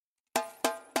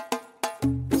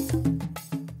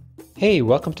Hey,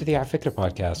 welcome to the Afikra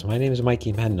podcast. My name is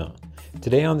Mikey Menno.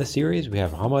 Today on the series, we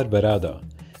have OMAR BERRADA.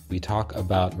 We talk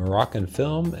about Moroccan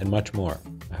film and much more.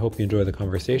 I hope you enjoy the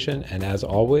conversation. And as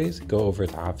always, go over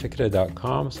to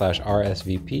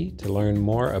afikra.com/RSVP to learn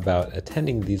more about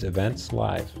attending these events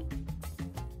live.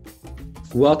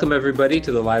 Welcome everybody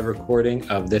to the live recording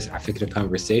of this Afikra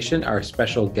conversation. Our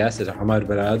special guest is OMAR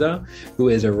BERRADA, who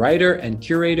is a writer and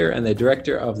curator and the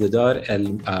director of the Dar El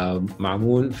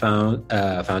Mamoun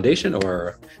Foundation,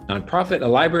 or nonprofit, a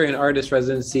library and artist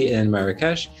residency in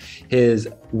Marrakesh. His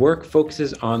work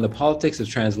focuses on the politics of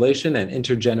translation and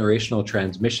intergenerational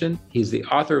transmission. He's the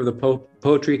author of the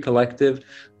poetry collective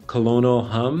Colonial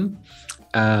Hum,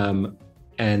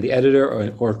 and the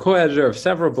editor or co-editor of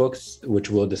several books, which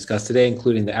we'll discuss today,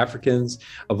 including The Africans,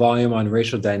 a volume on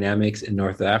racial dynamics in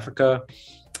North Africa,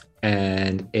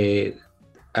 and I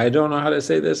don't know how to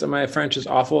say this, and my French is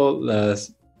awful, the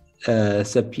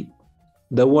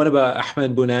one about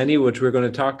Ahmed Bounani, which we're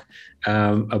going to talk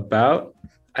about.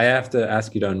 I have to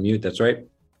ask you to unmute, that's right?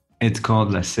 It's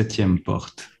called La Septième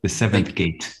Porte, the seventh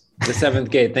gate. The seventh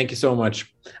gate. Thank you so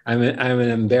much. I'm an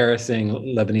embarrassing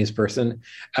Lebanese person,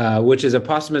 which is a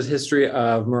posthumous history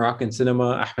of Moroccan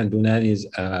cinema, Ahmed Bounani's,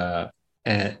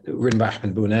 written by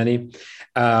Ahmed Bounani.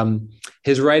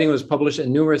 His writing was published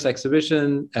in numerous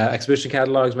exhibition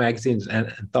catalogs, magazines,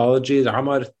 and anthologies.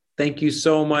 Omar, thank you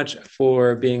so much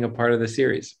for being a part of the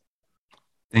series.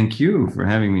 Thank you for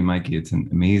having me, Mikey. It's an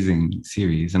amazing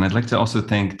series. And I'd like to also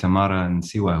thank Tamara and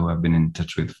Siwa, who I've been in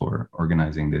touch with for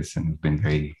organizing this and have been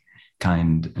very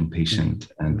kind and patient.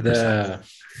 And the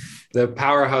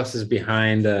powerhouses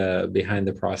behind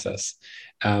the process.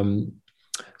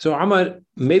 So Ahmad,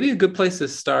 maybe a good place to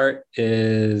start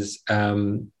is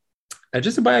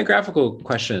just a biographical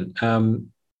question.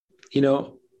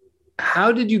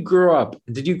 How did you grow up?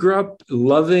 Did you grow up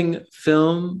loving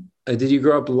film? Did you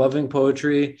grow up loving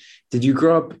poetry? Did you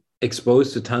grow up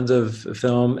exposed to tons of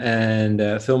film and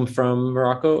film from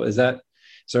Morocco? Is that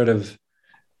sort of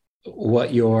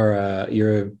what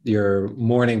your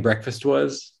morning breakfast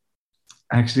was?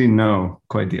 Actually, no,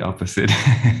 quite the opposite.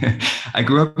 I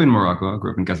grew up in Morocco. I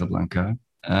grew up in Casablanca.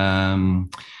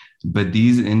 But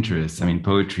these interests,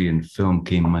 poetry and film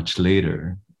came much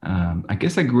later. I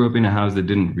guess I grew up in a house that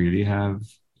didn't really have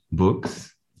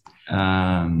books.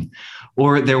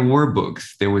 Or there were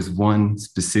books. There was one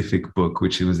specific book,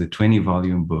 which was a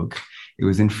 20-volume book. It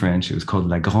was in French. It was called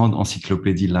La Grande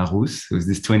Encyclopédie Larousse. It was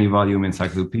this 20-volume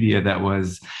encyclopedia that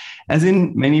was, as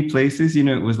in many places, it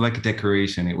was like a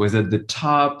decoration. It was at the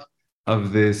top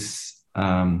of this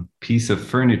piece of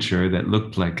furniture that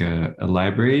looked like a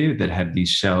library that had these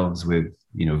shelves with,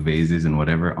 vases and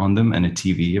whatever on them and a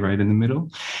TV right in the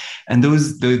middle. And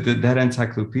that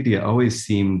encyclopedia always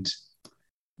seemed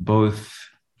both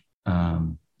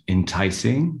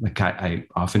enticing. Like I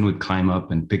often would climb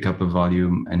up and pick up a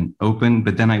volume and open,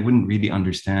 but then I wouldn't really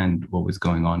understand what was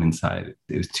going on inside.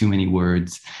 There was too many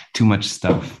words, too much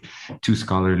stuff, too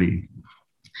scholarly.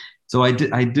 So I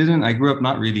grew up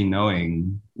not really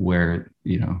knowing where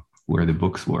the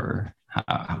books were,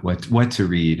 what to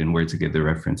read and where to get the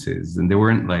references. And there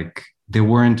weren't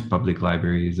public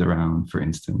libraries around, for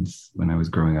instance, when I was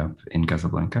growing up in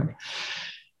Casablanca.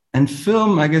 And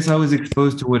film, I guess I was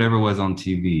exposed to whatever was on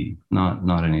TV,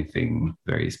 not anything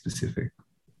very specific.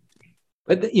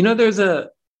 But there's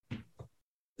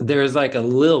like a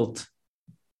lilt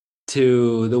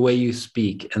to the way you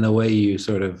speak and the way you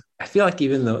sort of, I feel like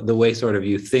even the way sort of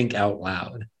you think out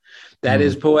loud, that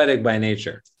is poetic by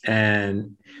nature.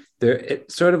 And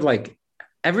it's sort of like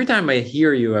every time I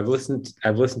hear you, I've listened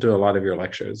to a lot of your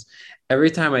lectures.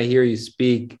 Every time I hear you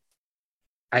speak,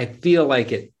 I feel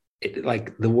like it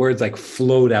like the words like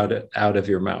flowed out of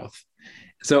your mouth.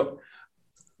 So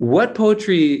what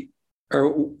poetry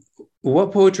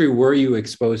were you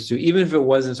exposed to, even if it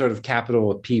wasn't sort of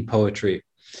capital P poetry?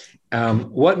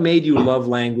 What made you love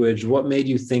language? What made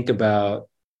you think about,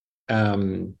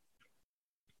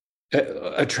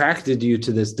 attracted you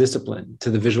to this discipline, to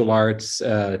the visual arts,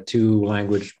 to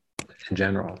language in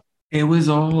general? It was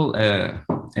all a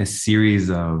series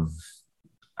of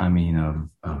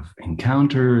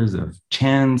encounters, of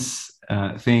chance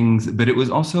things, but it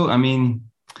was also,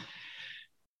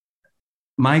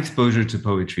 my exposure to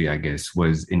poetry, I guess,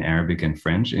 was in Arabic and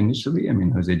French initially. I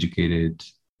was educated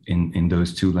in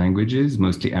those two languages,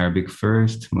 mostly Arabic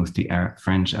first, mostly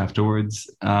French afterwards.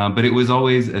 But it was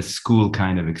always a school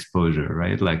kind of exposure,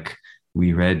 right? Like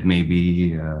we read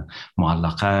maybe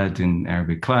Mu'allaqat in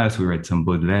Arabic class, we read some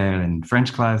Baudelaire in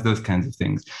French class, those kinds of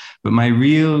things. But my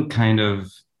real kind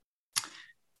of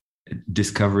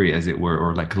discovery, as it were,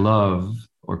 or like love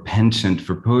or penchant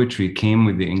for poetry came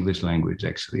with the English language,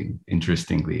 actually,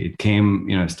 interestingly. It came,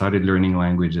 I started learning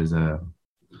language as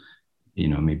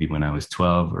maybe when I was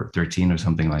 12 or 13 or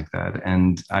something like that.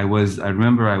 And I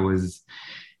remember I was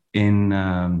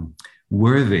in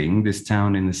Worthing, this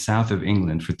town in the south of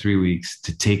England, for 3 weeks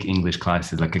to take English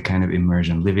classes, like a kind of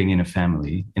immersion, living in a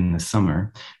family in the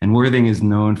summer. And Worthing is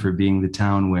known for being the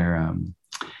town where,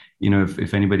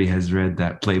 if anybody has read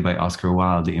that play by Oscar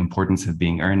Wilde, The Importance of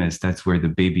Being Earnest, that's where the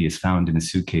baby is found in a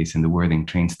suitcase in the Worthing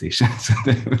train station.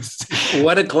 So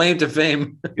what a claim to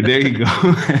fame. There you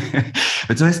go.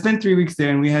 But so I spent 3 weeks there,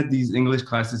 and we had these English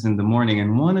classes in the morning.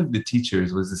 And one of the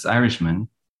teachers was this Irishman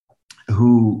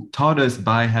who taught us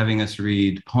by having us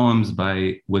read poems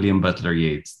by William Butler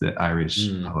Yeats, the Irish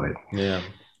poet. Yeah.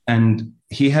 And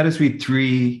he had us read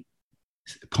 3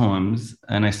 poems,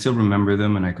 and I still remember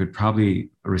them, and I could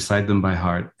probably recite them by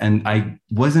heart. And I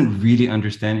wasn't really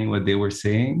understanding what they were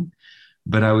saying,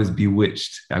 but I was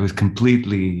bewitched. I was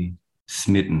completely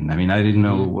smitten. I mean, I didn't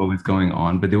know what was going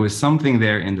on, but there was something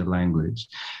there in the language.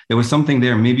 There was something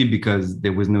there, maybe because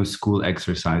there was no school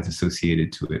exercise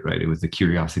associated to it, right? It was the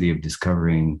curiosity of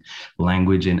discovering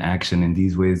language in action in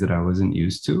these ways that I wasn't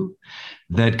used to,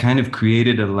 that kind of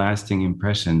created a lasting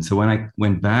impression. So when I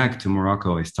went back to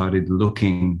Morocco, I started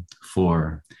looking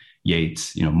for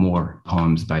Yeats, more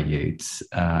poems by Yeats.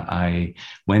 I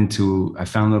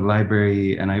found the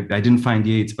library, and I didn't find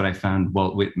Yeats, but I found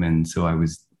Walt Whitman. So I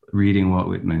was reading Walt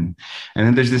Whitman. And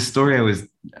then there's this story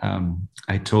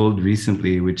I told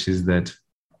recently, which is that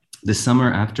the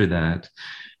summer after that,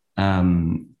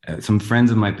 some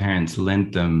friends of my parents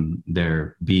lent them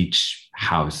their beach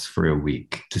house for a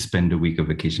week to spend a week of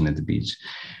vacation at the beach.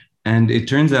 And it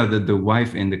turns out that the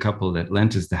wife in the couple that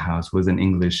lent us the house was an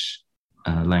English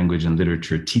language and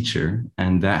literature teacher,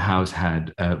 and that house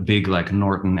had a big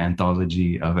Norton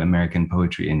anthology of American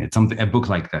poetry in it, a book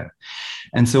like that.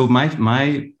 And so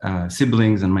my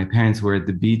siblings and my parents were at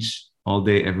the beach all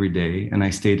day, every day, and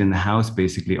I stayed in the house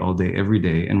basically all day, every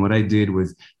day. And what I did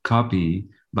was copy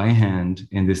by hand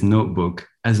in this notebook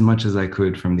as much as I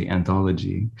could from the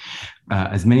anthology,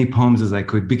 as many poems as I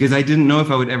could, because I didn't know if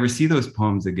I would ever see those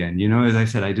poems again. As I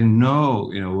said, I didn't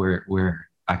know, where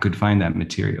I could find that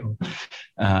material.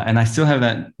 And I still have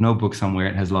that notebook somewhere.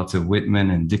 It has lots of Whitman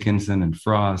and Dickinson and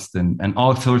Frost and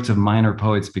all sorts of minor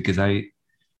poets, because I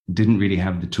didn't really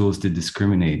have the tools to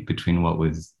discriminate between what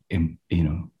was,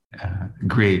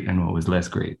 great and what was less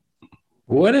great.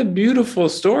 What a beautiful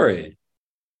story.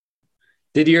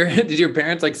 Did your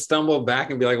parents stumble back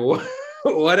and be like,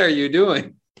 what are you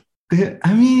doing?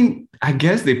 I mean, I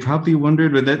guess they probably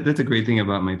wondered, but that's a great thing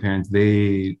about my parents.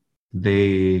 They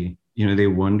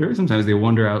wonder. Sometimes they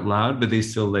wonder out loud, but they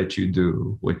still let you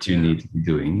do what you need to be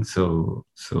doing.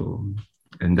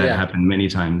 And that happened many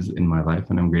times in my life,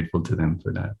 and I'm grateful to them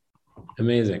for that.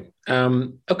 Amazing.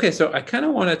 Okay, so I kind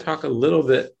of want to talk a little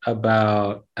bit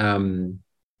about one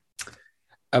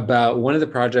of the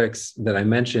projects that I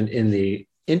mentioned in the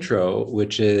intro,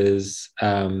 which is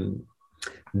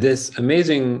this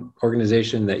amazing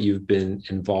organization that you've been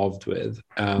involved with.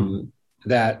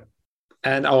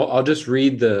 And I'll just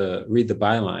read the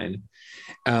byline.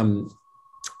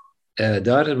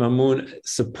 Dar al-Mamoun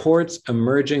supports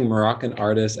emerging Moroccan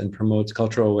artists and promotes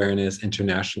cultural awareness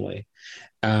internationally.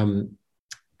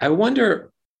 I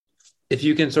wonder if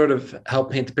you can sort of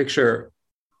help paint the picture.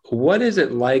 What is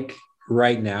it like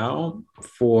right now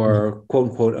for quote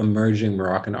unquote emerging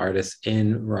Moroccan artists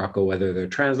in Morocco, whether they're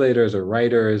translators or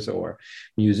writers or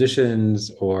musicians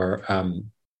or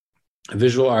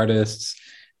visual artists?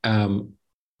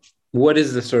 What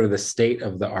is the sort of the state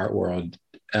of the art world,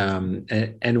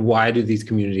 and why do these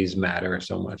communities matter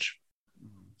so much?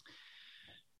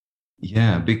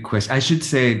 Yeah, big question. I should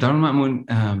say, Dar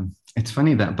al-Mamoun, it's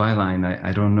funny, that byline,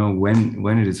 I don't know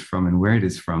when it is from and where it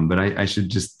is from, but I should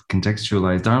just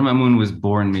contextualize. Dar al-Mamoun was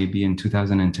born maybe in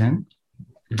 2010,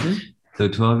 so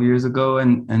 12 years ago.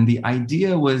 And the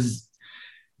idea was,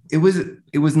 it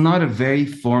was not a very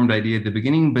formed idea at the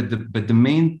beginning, but the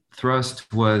main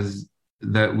thrust was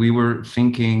that we were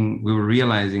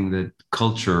realizing that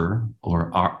culture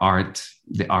or our art,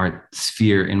 the art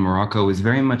sphere in Morocco, is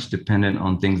very much dependent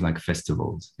on things like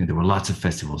festivals. And there were lots of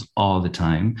festivals all the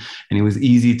time, and it was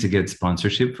easy to get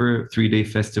sponsorship for a 3-day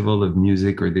festival of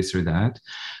music or this or that.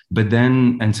 But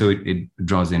then, and so it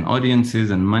draws in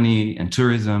audiences and money and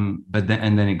tourism, but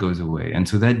then it goes away. And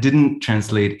so that didn't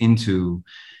translate into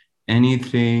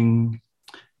anything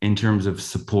in terms of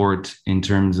support, in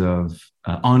terms of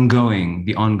the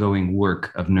ongoing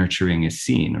work of nurturing a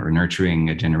scene or nurturing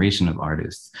a generation of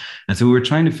artists. And so we were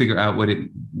trying to figure out what it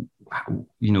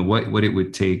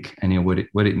would take, and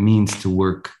what it means to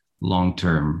work long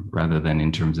term rather than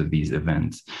in terms of these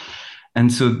events.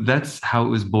 And so that's how it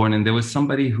was born. And there was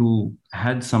somebody who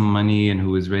had some money and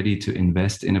who was ready to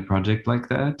invest in a project like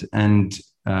that, and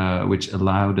which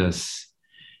allowed us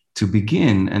to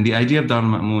begin. And the idea of Dar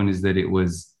al-Ma'mun is that it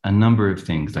was a number of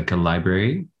things, like a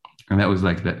library. And that was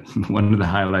like that. One of the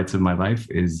highlights of my life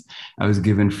is I was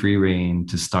given free reign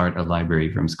to start a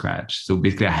library from scratch. So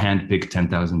basically I handpicked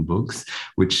 10,000 books,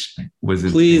 which was...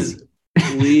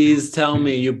 Please tell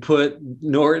me you put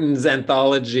Norton's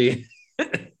anthology.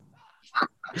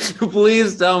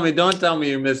 Please tell me. Don't tell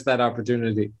me you missed that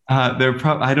opportunity.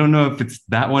 I don't know if it's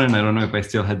that one, and I don't know if I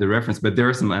still had the reference, but there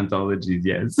are some anthologies,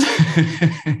 yes.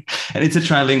 And it's a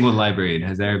trilingual library. It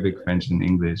has Arabic, French, and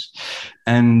English.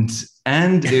 And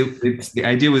the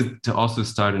idea was to also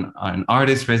start an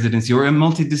artist residency or a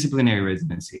multidisciplinary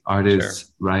residency.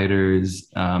 Artists,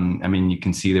 writers. I mean, you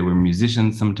can see there were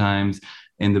musicians sometimes.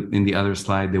 In the other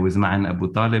slide, there was Ma'an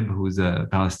Abu Talib, who's a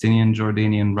Palestinian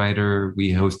Jordanian writer.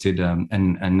 We hosted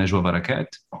and Najwa Barakat.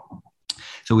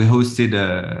 So we hosted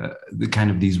the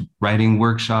kind of these writing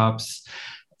workshops.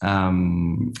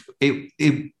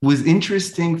 It was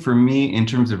interesting for me in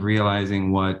terms of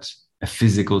realizing what a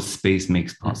physical space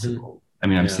makes possible. I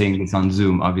mean, I'm saying this on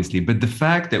Zoom, obviously, but the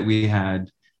fact that we had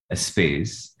a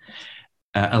space,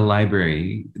 a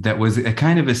library that was a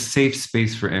kind of a safe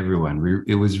space for everyone.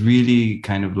 It was really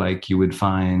kind of like you would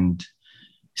find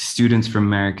students from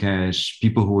Marrakesh,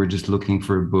 people who were just looking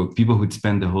for a book, people who'd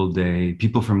spend the whole day,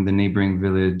 people from the neighboring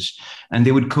village, and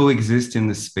they would coexist in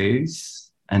the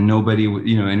space, and nobody would,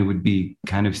 and it would be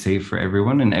kind of safe for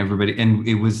everyone and everybody. And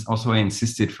it was also, I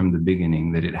insisted from the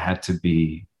beginning that it had to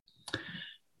be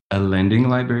a lending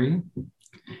library.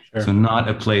 Sure. So not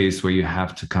a place where you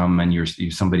have to come and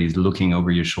somebody's looking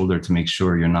over your shoulder to make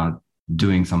sure you're not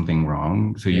doing something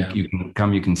wrong. So you can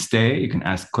come, you can stay, you can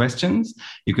ask questions.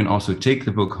 You can also take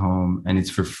the book home, and it's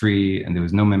for free, and there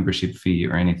was no membership fee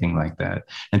or anything like that.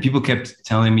 And people kept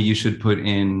telling me you should put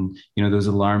in, those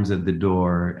alarms at the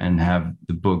door and have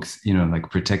the books, like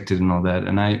protected and all that.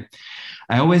 And I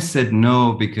always said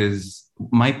no, because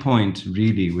my point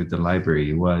really with the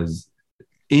library was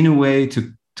in a way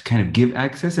to kind of give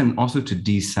access and also to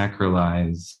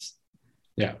desacralize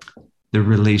the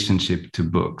relationship to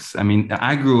books. I mean,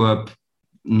 I grew up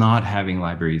not having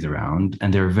libraries around,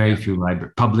 and there are very few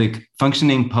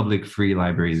functioning public free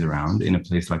libraries around in a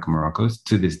place like Morocco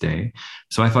to this day.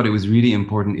 So I thought it was really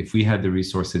important, if we had the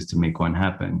resources to make one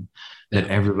happen, that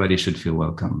everybody should feel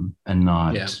welcome and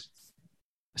not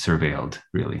surveilled,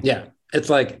 really. Yeah, it's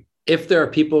like, if there are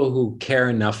people who care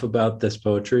enough about this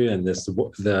poetry and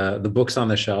the books on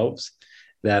the shelves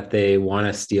that they want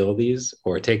to steal these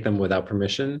or take them without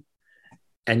permission,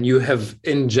 and you have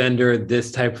engendered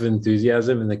this type of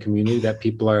enthusiasm in the community that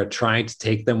people are trying to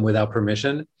take them without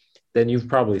permission, then you've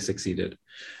probably succeeded.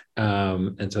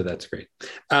 And so that's great.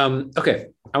 Okay,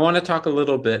 I want to talk a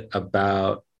little bit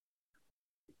about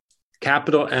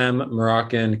capital M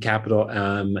Moroccan, capital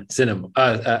M cinema,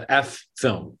 F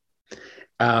film.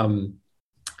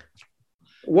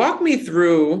 Walk me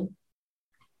through,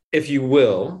 if you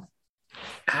will,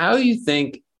 how you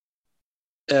think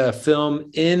a film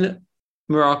in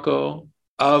Morocco,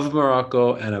 of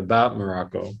Morocco, and about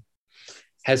Morocco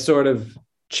has sort of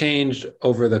changed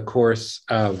over the course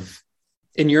of,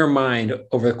 in your mind,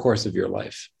 over the course of your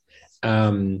life.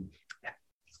 What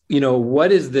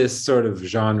is this sort of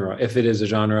genre, if it is a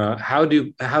genre? How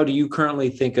do you currently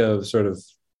think of sort of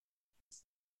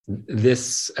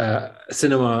this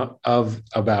cinema of,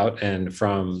 about, and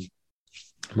from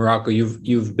Morocco?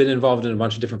 You've been involved in a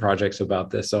bunch of different projects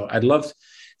about this, so I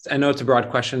know it's a broad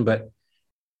question, but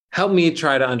help me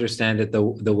try to understand it the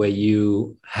way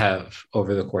you have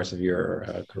over the course of your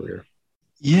career.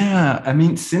 Yeah, I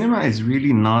mean, cinema is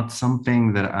really not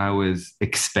something that I was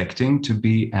expecting to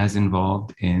be as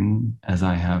involved in as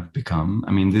I have become.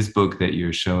 I mean, this book that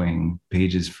you're showing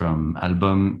pages from,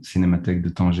 Album Cinémathèque de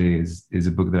Tanger, is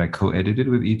a book that I co-edited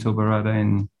with Ito BERRADA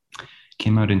and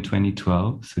came out in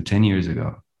 2012, so 10 years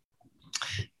ago.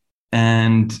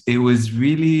 And it was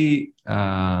really,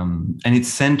 and it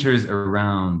centers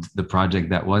around the project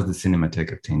that was the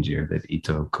Cinematheque of Tangier that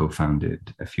Ito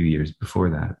co-founded a few years before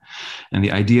that. And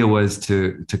the idea was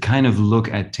to kind of look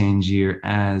at Tangier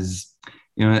as,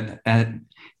 to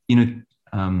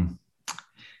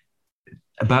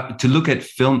look at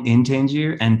film in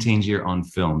Tangier and Tangier on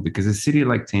film, because a city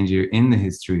like Tangier in the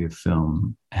history of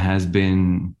film has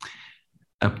been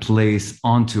a place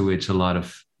onto which a lot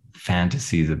of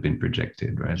fantasies have been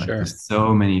projected, right? Like there's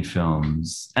so many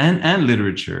films and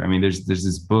literature. I mean, there's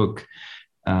this book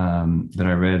that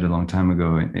I read a long time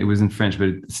ago. It was in French, but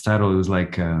its title, it was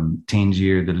like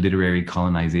Tangier, the literary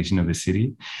colonization of a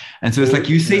city. And so it's like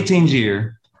you say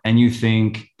Tangier and you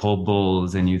think Paul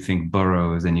Bowles and you think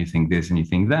Burroughs and you think this and you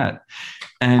think that.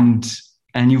 And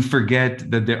you forget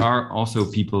that there are also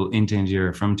people in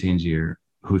Tangier, from Tangier,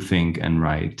 who think and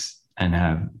write and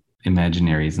have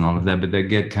imaginaries and all of that, but they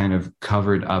get kind of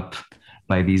covered up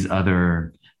by these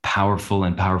other powerful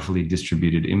and powerfully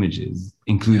distributed images,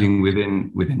 including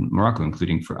within Morocco,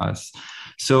 including for us.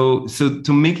 So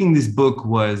making this book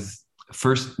was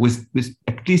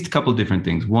at least a couple different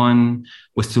things. One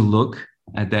was to look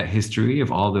at that history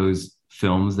of all those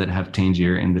films that have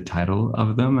Tangier in the title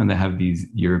of them, and they have these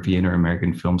European or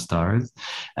American film stars,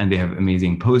 and they have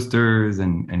amazing posters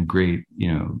and great,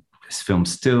 film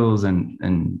stills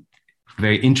and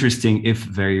very interesting, if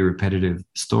very repetitive,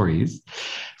 stories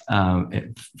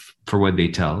for what they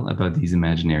tell about these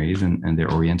imaginaries and their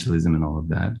Orientalism and all of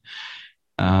that.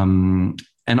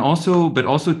 But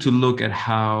also to look at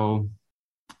how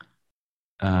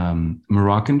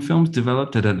Moroccan films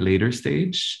developed at a later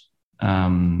stage.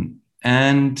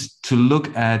 And to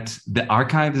look at the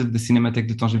archives of the Cinémathèque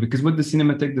de Tanger, because what the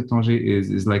Cinémathèque de Tanger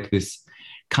is like this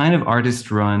kind of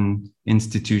artist-run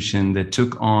institution that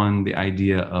took on the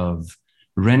idea of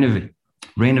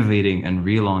renovating and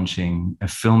relaunching a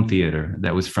film theater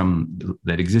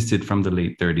that existed from the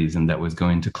late 30s and that was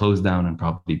going to close down and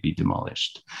probably be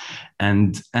demolished.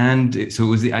 And so it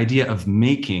was the idea of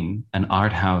making an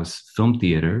art house film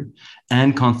theater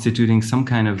and constituting some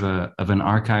kind of an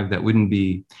archive that wouldn't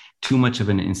be too much of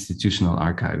an institutional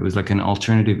archive. It was like an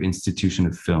alternative institution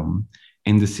of film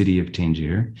in the city of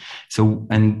Tangier. So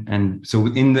so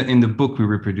in the book we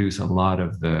reproduce a lot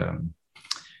of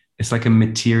it's like a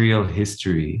material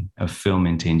history of film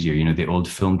in Tangier, the old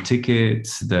film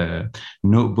tickets, the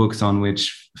notebooks on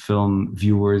which film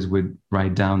viewers would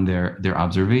write down their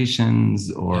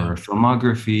observations or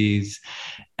filmographies.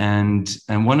 And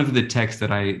one of the texts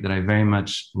that I very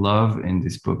much love in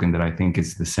this book, and that I think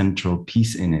is the central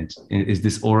piece in it, is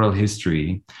this oral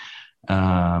history.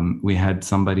 We had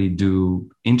somebody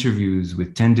do interviews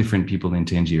with 10 different people in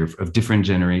Tangier of different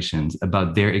generations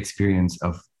about their experience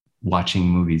of watching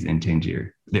movies in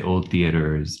Tangier, the old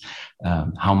theaters,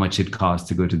 how much it cost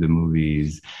to go to the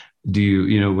movies.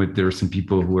 There were some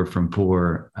people who were from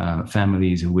poor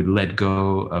families who would let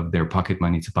go of their pocket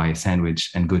money to buy a sandwich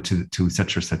and go to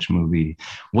such or such movie.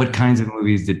 What kinds of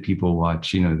movies did people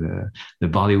watch? The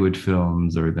Bollywood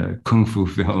films or the Kung Fu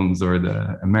films or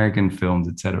the American films,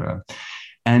 etc.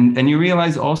 And you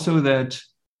realize also that,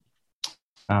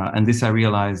 and this I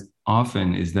realized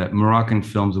often, is that Moroccan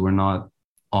films were not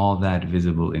all that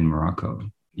visible in Morocco,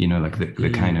 like the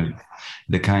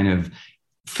kind of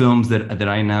films that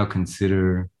I now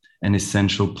consider an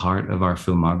essential part of our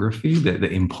filmography, the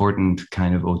important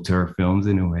kind of auteur films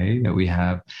in a way that we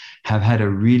have had a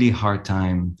really hard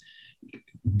time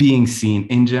being seen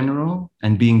in general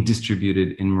and being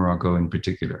distributed in Morocco in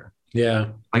particular. Yeah.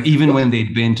 Like even when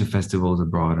they'd been to festivals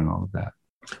abroad and all of that.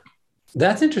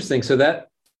 That's interesting. So that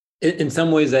in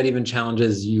some ways that even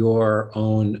challenges your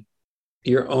own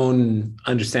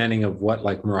understanding of what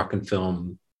like Moroccan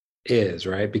film is,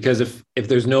 right? Because if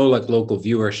there's no like local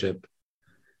viewership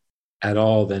at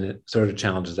all, then it sort of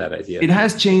challenges that idea. It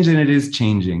has changed and it is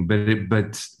changing,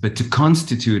 but to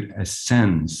constitute a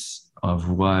sense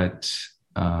of what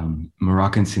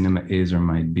Moroccan cinema is or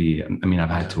might be, I mean,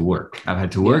 I've had to work and I've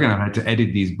had to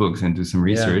edit these books and do some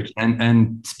research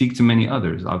and speak to many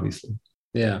others, obviously.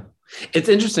 Yeah, it's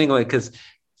interesting, like, because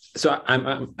so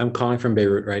I'm calling from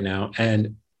Beirut right now,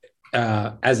 and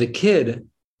as a kid,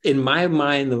 in my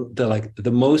mind,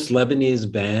 the most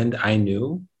Lebanese band I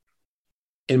knew,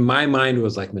 in my mind,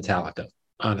 was like Metallica,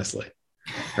 honestly,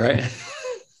 right?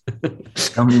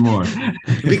 Tell me more.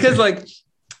 Because like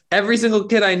every single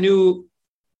kid I knew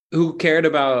who cared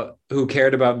about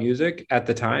music at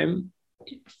the time,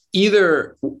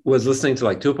 either was listening to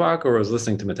like Tupac or was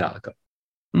listening to Metallica.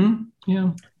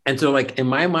 Yeah. And so like in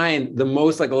my mind, the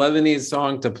most like Lebanese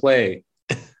song to play,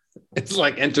 it's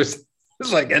like Enter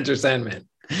Sandman.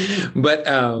 But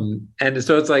and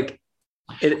so it's like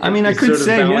I could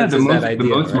say the most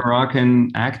right?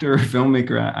 Moroccan actor or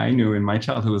filmmaker I knew in my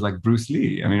childhood was like Bruce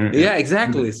Lee. I mean, yeah,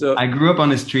 exactly. So I grew up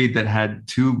on a street that had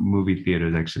 2 movie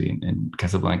theaters actually in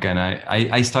Casablanca, and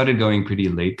I started going pretty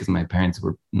late because my parents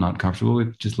were not comfortable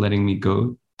with just letting me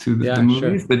go to the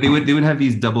movies. Sure. But they would have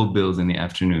these double bills in the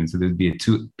afternoon, so there'd be a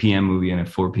 2 p.m. movie and a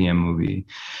 4 p.m. movie,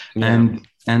 and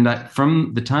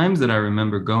from the times that I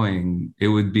remember going, it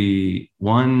would be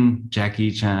one Jackie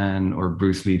Chan or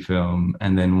Bruce Lee film,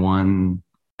 and then one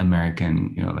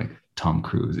American, like Tom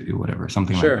Cruise or whatever,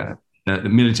 something like that the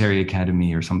Military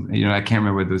Academy or something. I can't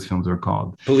remember what those films were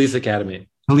called. Police Academy.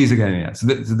 Police Academy, yeah. So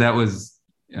that was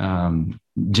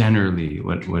generally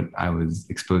what I was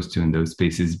exposed to in those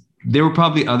spaces. There were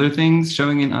probably other things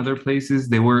showing in other places.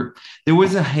 There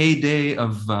was a heyday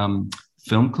of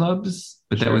film clubs,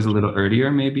 but that was a little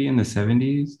earlier, maybe in the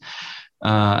 70s.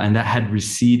 And that had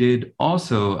receded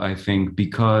also, I think,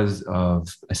 because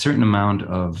of a certain amount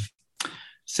of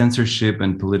censorship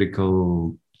and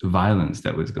political violence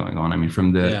that was going on. I mean,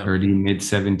 from the early mid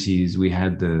 70s, we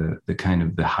had the kind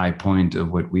of the high point of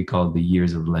what we call the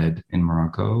years of lead in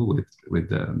Morocco, with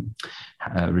the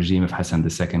regime of Hassan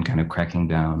II kind of cracking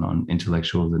down on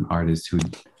intellectuals and artists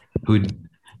who'd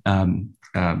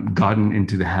gotten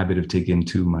into the habit of taking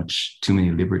too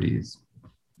many liberties.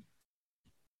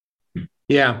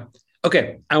 Yeah.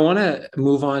 Okay. I want to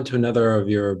move on to another of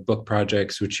your book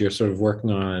projects, which you're sort of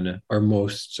working on or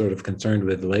most sort of concerned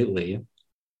with lately.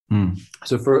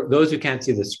 So for those who can't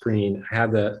see the screen, I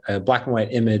have a black and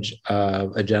white image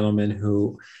of a gentleman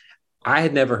who I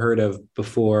had never heard of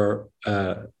before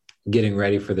getting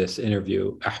ready for this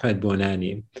interview, Ahmed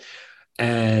Bouanani.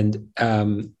 And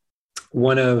in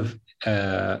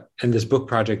this book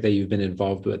project that you've been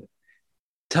involved with,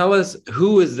 tell us,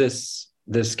 who is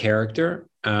this character,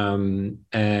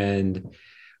 and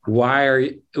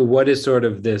what is sort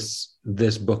of this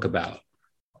book about?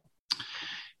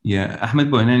 Yeah,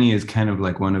 Ahmed Bouanani is kind of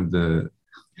like one of the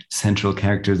central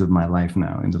characters of my life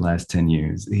now in the last 10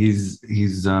 years. He's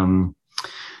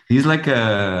like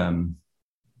the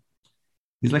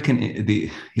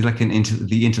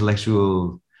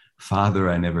intellectual father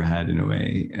I never had, in a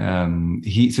way.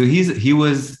 He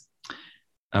was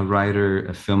a writer,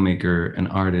 a filmmaker, an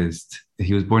artist.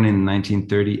 He was born in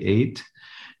 1938.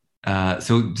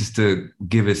 So just to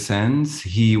give a sense,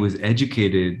 he was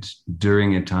educated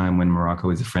during a time when Morocco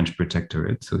was a French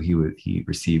protectorate. So he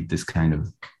received this kind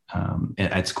of,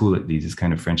 at school at least, this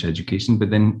kind of French education.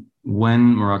 But then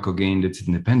when Morocco gained its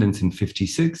independence in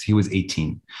 1956, he was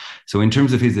 18. So in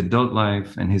terms of his adult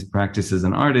life and his practice as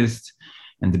an artist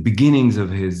and the beginnings of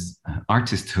his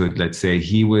artisthood, let's say,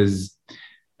 he was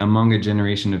among a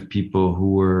generation of people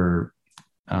who were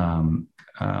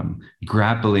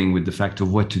grappling with the fact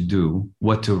of what to do,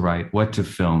 what to write, what to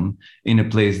film in a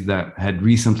place that had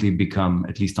recently become,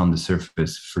 at least on the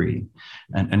surface, free.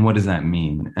 And what does that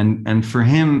mean? And for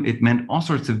him, it meant all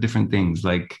sorts of different things.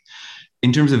 Like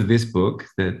in terms of this book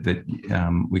that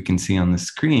we can see on the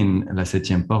screen, La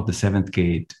Septième Porte, The Seventh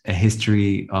Gate, a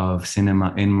history of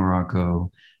cinema in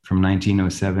Morocco from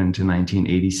 1907 to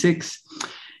 1986.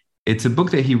 It's a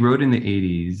book that he wrote in the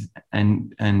 80s,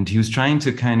 and he was trying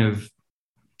to kind of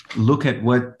look at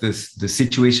what the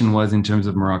situation was in terms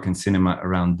of Moroccan cinema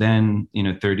around then,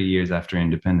 30 years after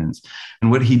independence. And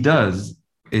what he does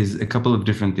is a couple of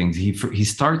different things. He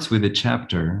starts with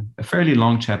a fairly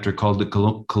long chapter called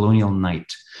The Colonial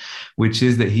Night, which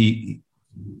is that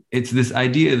it's this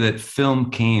idea that film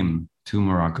came to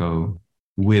Morocco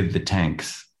with the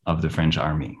tanks of the French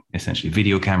army, essentially.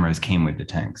 Video cameras came with the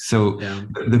tanks. So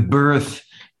the birth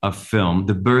of film,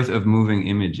 the birth of moving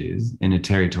images in a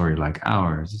territory like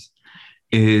ours,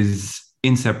 is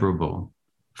inseparable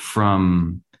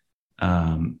from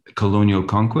colonial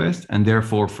conquest, and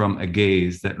therefore from a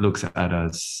gaze that looks at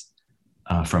us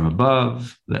from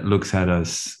above, that looks at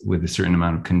us with a certain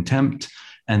amount of contempt,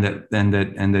 and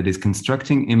that is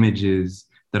constructing images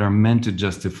that are meant to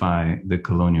justify the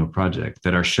colonial project,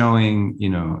 that are showing,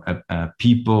 a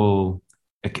people,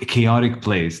 a chaotic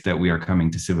place that we are coming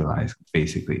to civilize,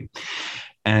 basically.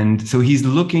 And so he's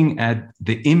looking at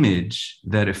the image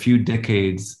that a few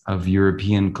decades of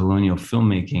European colonial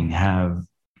filmmaking have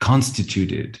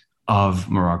constituted of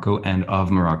Morocco and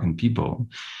of Moroccan people.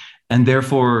 And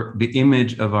therefore, the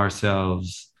image of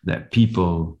ourselves that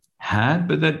people had,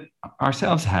 but that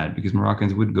ourselves had, because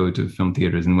Moroccans would go to film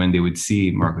theaters, and when they would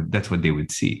see Morocco, that's what they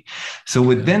would see. So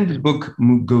what then the book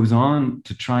goes on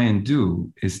to try and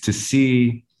do is to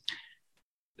see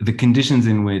the conditions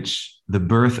in which the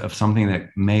birth of something that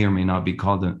may or may not be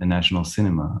called a national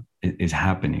cinema is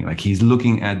happening. Like he's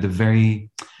looking at the very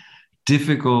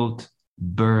difficult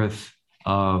birth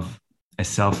of a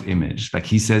self-image. Like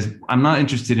he says, I'm not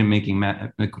interested in making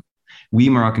we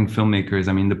Moroccan filmmakers,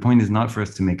 I mean, the point is not for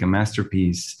us to make a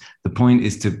masterpiece. The point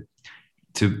is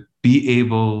to be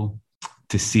able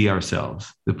to see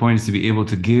ourselves. The point is to be able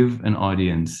to give an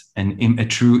audience a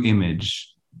true image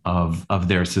of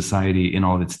their society in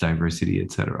all its diversity,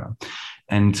 etc.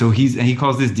 And so he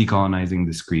calls this decolonizing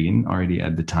the screen already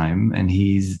at the time. And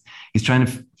he's trying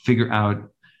to figure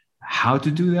out how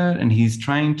to do that. And he's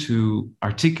trying to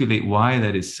articulate why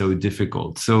that is so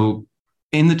difficult. So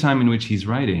in the time in which he's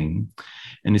writing,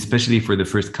 And especially for the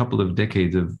first couple of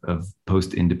decades of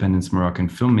post-independence Moroccan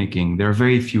filmmaking, there are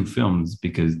very few films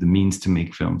because the means to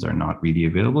make films are not really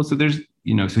available. So there's,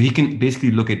 so he can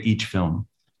basically look at each film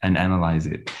and analyze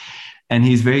it. And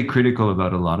he's very critical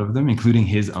about a lot of them, including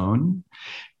his own.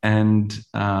 And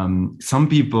some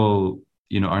people,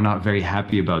 are not very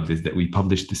happy about this, that we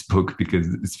published this book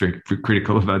because it's very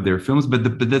critical about their films.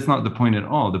 But that's not the point at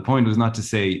all. The point was not to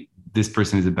say this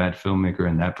person is a bad filmmaker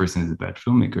and that person is a bad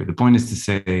filmmaker. The point is to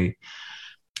say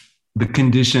the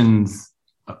conditions,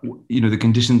 the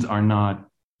conditions are not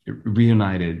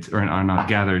reunited or are not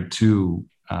gathered to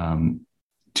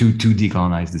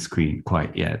decolonize the screen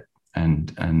quite yet.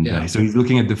 So he's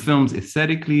looking at the films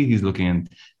aesthetically, he's looking at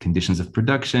conditions of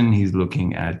production, he's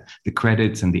looking at the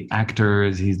credits and the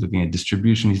actors, he's looking at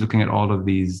distribution, he's looking at all of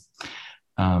these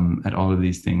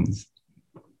things.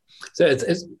 So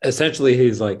it's essentially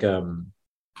he's like,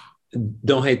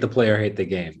 don't hate the player, hate the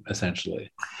game,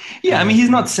 essentially. Yeah, I mean, he's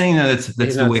not saying that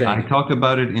that's the way I talk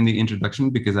about it in the introduction,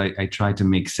 because I try to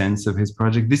make sense of his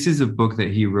project. This is a book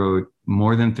that he wrote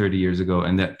more than 30 years ago,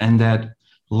 and that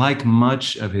like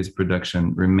much of his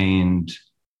production, remained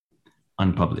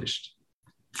unpublished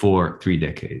for 3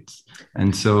 decades.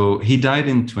 And so he died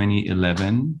in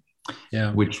 2011,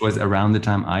 which was around the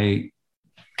time I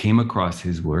came across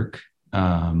his work.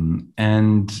 And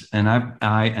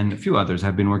I and a few others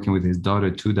have been working with his daughter,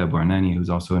 Tuda Bornani, who's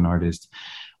also an artist,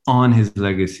 on his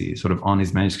legacy, sort of on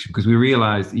his manuscript, because we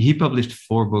realized he published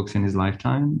 4 books in his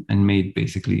lifetime and made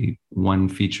basically 1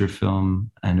 feature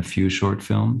film and a few short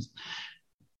films.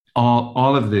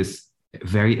 All of this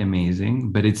very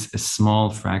amazing, but it's a small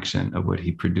fraction of what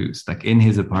he produced. Like in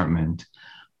his apartment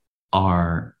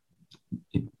I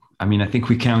think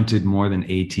we counted more than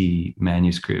 80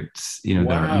 manuscripts. Wow.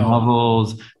 There are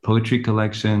novels, poetry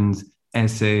collections,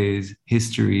 essays,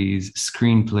 histories,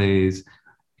 screenplays,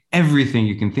 everything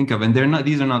you can think of. And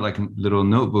these are not like little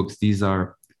notebooks. These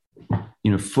are,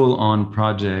 full-on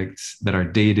projects that are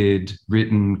dated,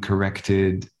 written,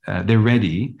 corrected. They're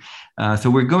ready. So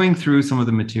we're going through some of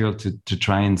the material to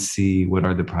try and see what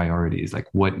are the priorities, like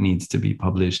what needs to be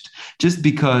published. Just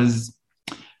because,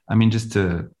 just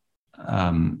to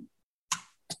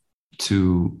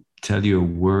tell you a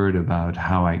word about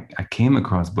how I came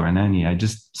across Bornani, I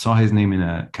just saw his name in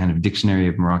a kind of dictionary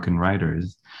of Moroccan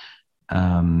writers.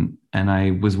 And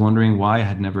I was wondering why I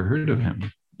had never heard of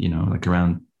him, like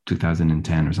around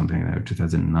 2010 or something like that, or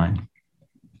 2009.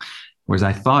 Whereas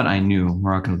I thought I knew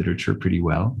Moroccan literature pretty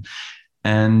well.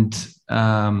 And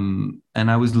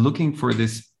I was looking for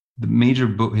his major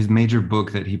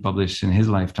book that he published in his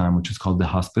lifetime, which was called The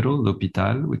Hospital,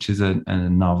 L'Hôpital, which is a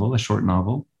short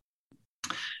novel.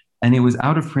 And it was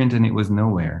out of print and it was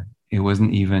nowhere. It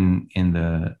wasn't even in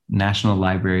the National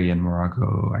Library in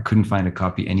Morocco. I couldn't find a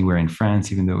copy anywhere in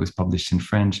France, even though it was published in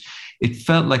French. It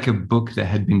felt like a book that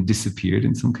had been disappeared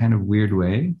in some kind of weird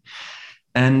way.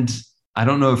 And I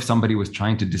don't know if somebody was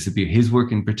trying to disappear his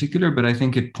work in particular, but I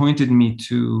think it pointed me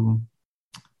to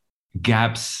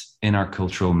gaps in our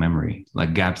cultural memory,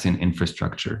 like gaps in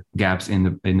infrastructure, gaps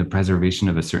in the preservation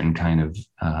of a certain kind of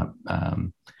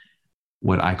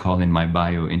what I call in my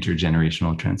bio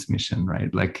intergenerational transmission,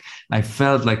 right? Like I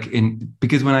felt like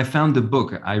because when I found the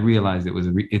book, I realized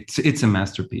it's a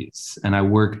masterpiece, and I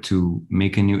worked to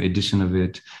make a new edition of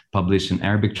it, publish an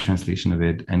Arabic translation of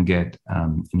it, and get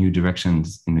New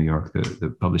Directions in New York,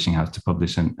 the publishing house, to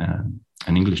publish an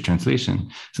English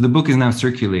translation. So the book is now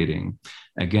circulating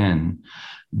again,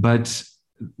 but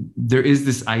there is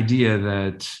this idea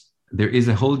that there is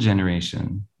a whole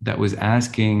generation that was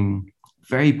asking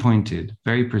very pointed,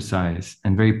 very precise,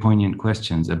 and very poignant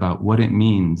questions about what it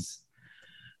means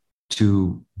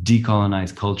to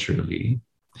decolonize culturally,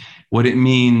 what it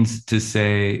means to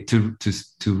say, to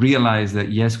realize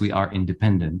that, yes, we are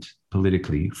independent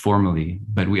politically, formally,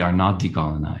 but we are not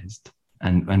decolonized.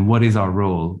 And what is our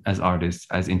role as artists,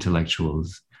 as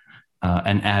intellectuals,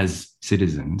 and as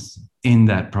citizens in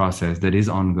that process that is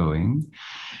ongoing.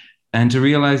 And to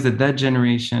realize that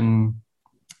generation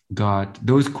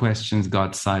those questions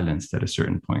got silenced at a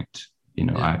certain point.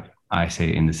 I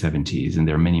say in the 70s, and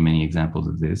there are many, many examples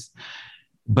of this.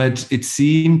 But it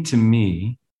seemed to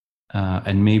me,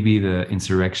 and maybe the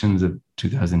insurrections of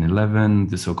 2011,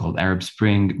 the so-called Arab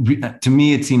Spring, to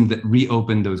me, it seemed that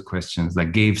reopened those questions,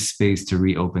 like gave space to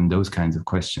reopen those kinds of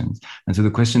questions. And so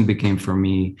the question became for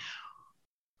me,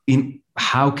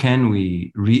 how can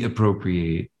we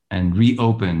reappropriate and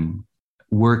reopen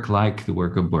work like the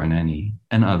work of Bornani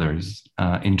and others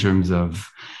in terms of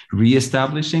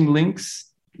reestablishing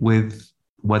links with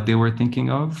what they were thinking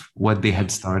of, what they had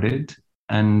started,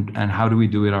 and how do we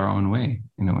do it our own way,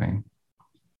 in a way.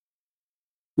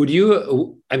 Would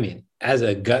you, I mean, as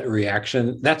a gut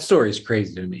reaction, that story is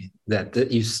crazy to me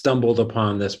that you stumbled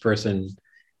upon this person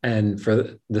and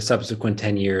for the subsequent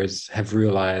 10 years have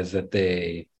realized that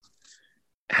they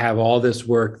have all this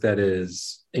work that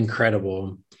is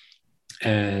incredible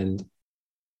and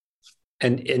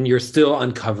and you're still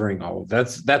uncovering all of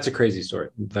that's a crazy story.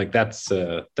 Like that's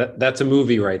a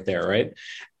movie right there, right?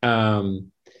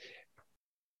 Um,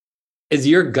 is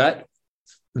your gut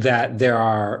that there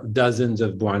are dozens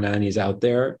of Buananis out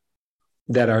there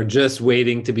that are just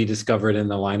waiting to be discovered in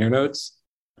the liner notes?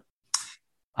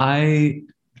 I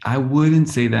I wouldn't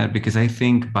say that because I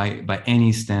think by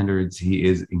any standards he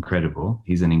is incredible.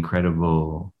 He's an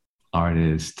incredible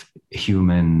artist,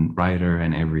 human, writer,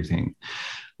 and everything.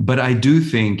 But I do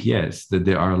think, yes, that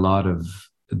there are a lot of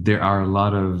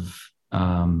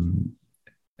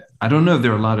I don't know if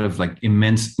there are a lot of like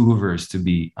immense oeuvres to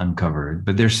be uncovered,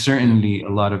 but there's certainly a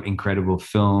lot of incredible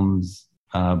films,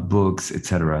 books,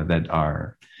 etc., that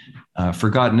are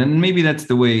forgotten, and maybe that's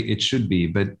the way it should be.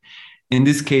 But in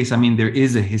this case, I mean, there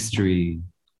is a history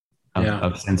Yeah,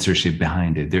 of censorship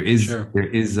behind it. sure.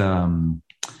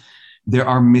 There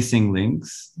are missing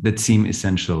links that seem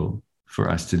essential for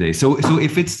us today. So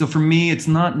for me, it's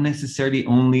not necessarily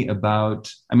only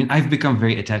about. I mean, I've become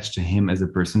very attached to him as a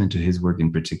person and to his work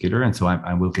in particular, and so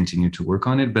I will continue to work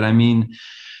on it. But I mean,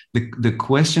 the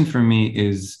question for me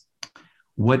is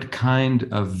what kind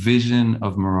of vision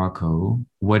of Morocco,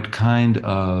 what kind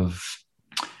of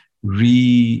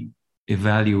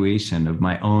re-evaluation of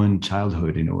my own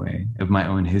childhood, in a way, of my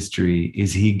own history,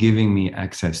 is he giving me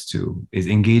access to, is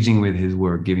engaging with his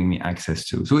work giving me access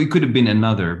to? So it could have been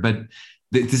another, but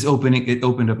it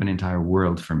opened up an entire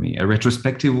world for me, a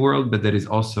retrospective world, but that is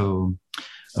also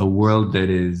a world that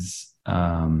is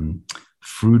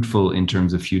fruitful in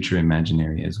terms of future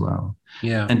imaginary as well.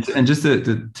 Yeah. And just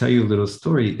to tell you a little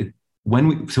story,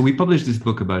 we published this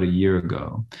book about a year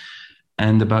ago,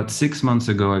 and about 6 months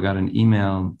ago, I got an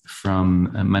email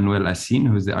from Manuel Assin,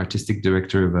 who's the artistic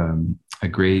director of a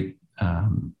great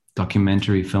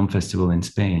documentary film festival in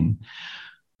Spain,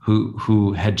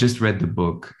 who had just read the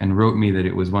book and wrote me that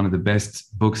it was one of the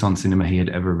best books on cinema he had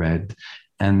ever read,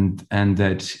 and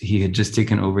that he had just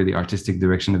taken over the artistic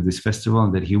direction of this festival,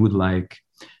 and that he would like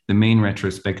the main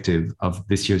retrospective of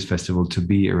this year's festival to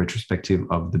be a retrospective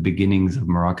of the beginnings of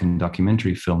Moroccan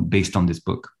documentary film based on this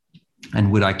book.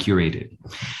 And would I curate it?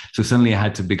 So suddenly I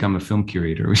had to become a film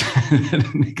curator, which I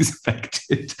hadn't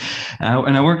expected.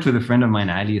 And I worked with a friend of mine,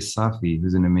 Ali Safi,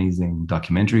 who's an amazing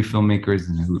documentary filmmaker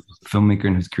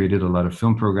and who's created a lot of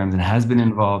film programs and has been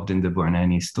involved in the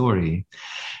Bouanani story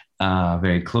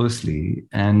very closely.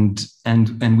 And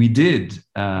we did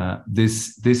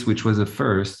this, which was a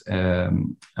first, a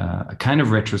kind of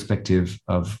retrospective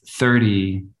of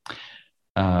 30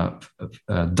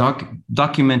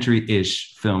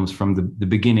 documentary-ish films from the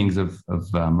beginnings of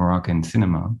Moroccan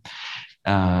cinema.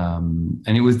 And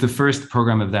it was the first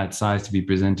program of that size to be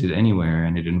presented anywhere.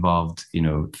 And it involved,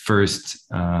 first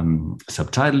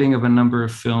subtitling of a number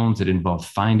of films. It involved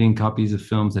finding copies of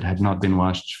films that had not been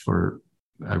watched for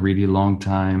a really long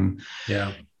time.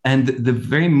 Yeah. And the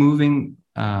very moving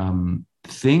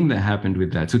thing that happened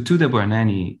with that. So Tuda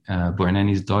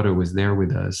Bouanani's daughter was there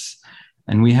with us.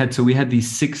 And we had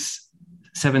these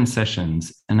 6-7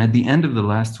 sessions. And at the end of the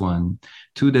last one,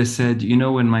 Tuda said,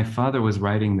 when my father was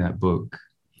writing that book,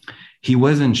 he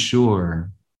wasn't sure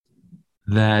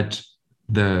that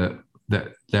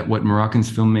that what Moroccan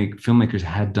filmmakers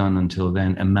had done until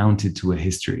then amounted to a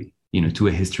history, to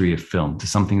a history of film, to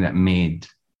something that made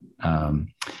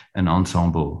an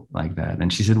ensemble like that.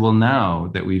 And she said, well,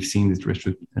 now that we've seen this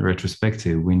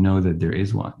retrospective, we know that there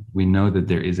is one. We know that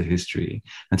there is a history.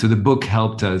 And so the book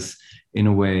helped us, in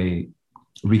a way,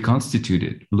 reconstitute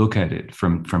it, look at it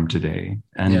from today.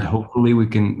 And hopefully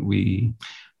we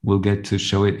will get to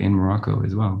show it in Morocco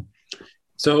as well.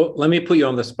 So let me put you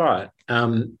on the spot.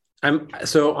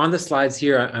 So on the slides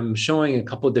here, I'm showing a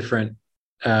couple of different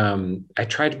I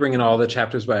tried to bring in all the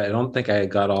chapters, but I don't think I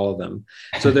got all of them.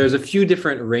 So there's a few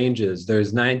different ranges.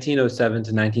 There's 1907 to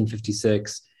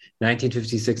 1956,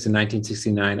 1956 to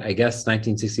 1969, I guess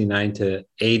 1969 to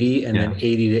 80, and then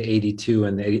 80 to 82,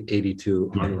 and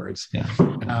 82 onwards. Yeah.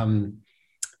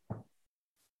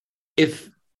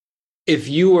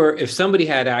 If somebody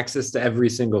had access to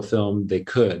every single film, they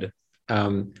could.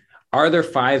 Are there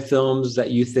 5 films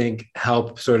that you think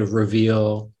help sort of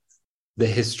reveal the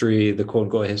history, the quote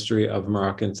unquote history of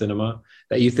Moroccan cinema,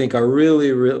 that you think are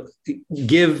really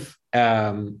give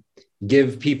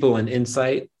people an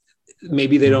insight?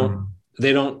 Maybe they don't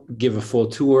give a full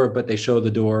tour, but they show the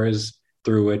doors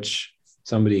through which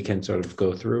somebody can sort of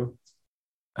go through.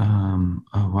 Oh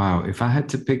wow. If I had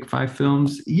to pick five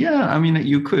films, yeah, I mean,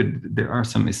 you could. There are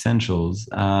some essentials.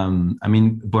 I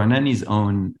mean, Bornani's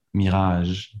own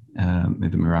Mirage,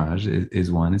 the Mirage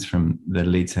is one. It's from the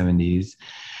late 70s.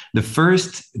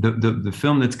 The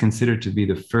film that's considered to be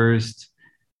the first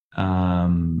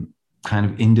kind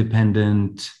of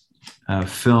independent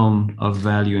film of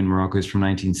value in Morocco is from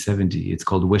 1970. It's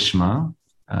called Wishma,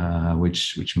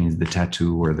 which means the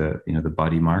tattoo or the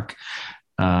body mark.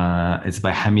 It's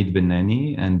by Hamid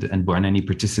Benani, and Bouanani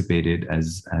participated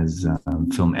as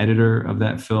film editor of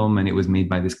that film, and it was made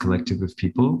by this collective of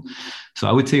people. So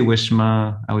I would say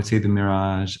Wishma, I would say The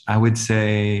Mirage, I would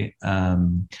say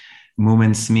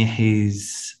Moumen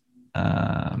Smihi's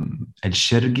El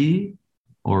Shergi,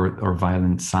 or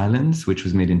Violent Silence, which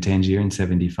was made in Tangier in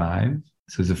 75.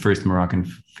 So it was the first Moroccan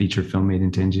feature film made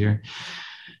in Tangier.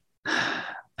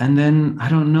 And then I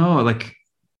don't know, like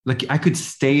I could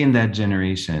stay in that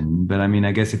generation, but I mean,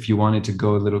 I guess if you wanted to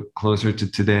go a little closer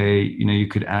to today, you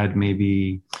could add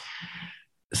maybe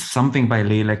something by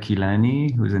Leila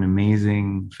Kilani, who's an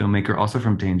amazing filmmaker, also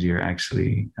from Tangier,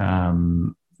 actually.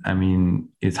 I mean,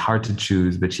 it's hard to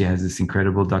choose, but she has this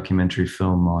incredible documentary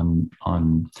film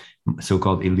on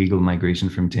so-called illegal migration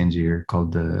from Tangier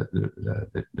called the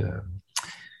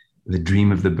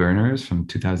Dream of the Burners from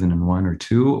 2001 or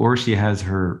two, or she has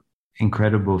her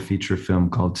incredible feature film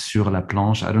called Sur la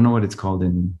Planche. I don't know what it's called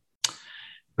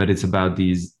but it's about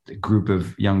these group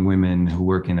of young women who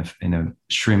work in a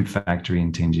shrimp factory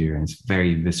in Tangier, and it's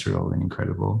very visceral and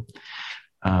incredible.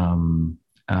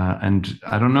 And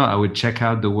I don't know, I would check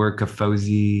out the work of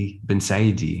Fawzi Ben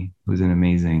Saidi, who's an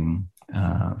amazing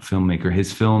filmmaker.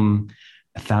 His film,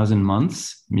 1,000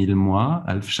 Months, Mille Mois,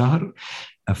 Alf Shahr,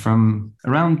 from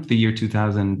around the year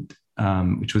 2000,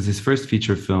 which was his first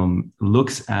feature film,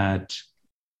 looks at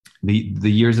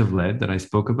the years of lead that I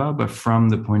spoke about, but from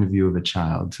the point of view of a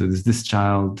child. So there's this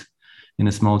child in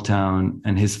a small town,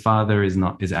 and his father is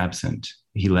absent.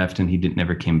 He left and he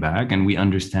never came back. And we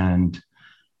understand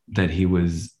that he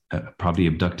was probably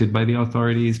abducted by the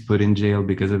authorities, put in jail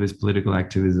because of his political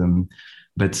activism.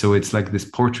 But so it's like this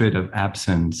portrait of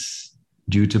absence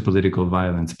due to political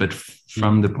violence, but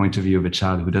from the point of view of a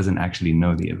child who doesn't actually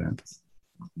know the events.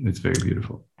 It's very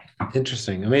beautiful.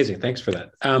 Interesting. Amazing. Thanks for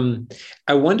that.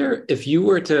 I wonder if you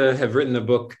were to have written the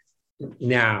book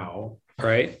now,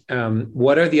 right?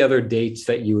 What are the other dates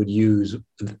that you would use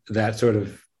that sort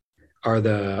of are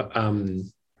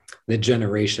the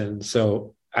generation?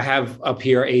 So I have up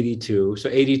here 82. So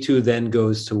 82 then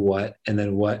goes to what? And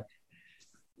then what?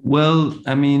 Well,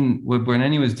 I mean, what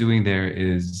Bernani was doing there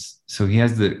is, so he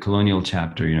has the colonial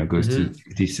chapter, goes to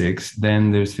 56,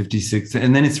 then there's 56,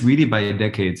 and then it's really by a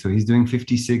decade. So he's doing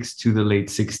 56 to the late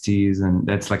 60s, and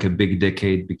that's like a big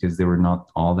decade because there were not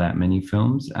all that many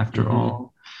films after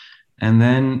all. And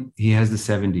then he has the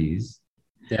 70s.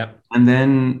 Yeah. And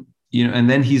then, and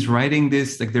then he's writing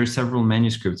this, like there are several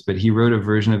manuscripts, but he wrote a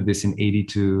version of this in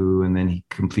 82, and then he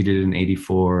completed it in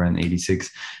 84 and 86.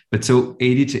 But so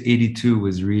 80 to 82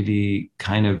 was really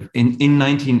kind of, in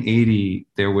 1980,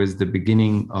 there was the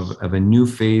beginning of a new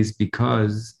phase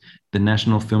because the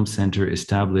National Film Center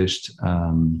established,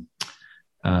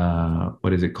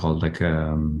 what is it called? Like,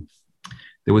 there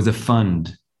was a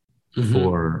fund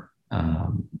for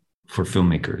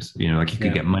filmmakers, like you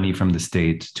could get money from the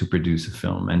state to produce a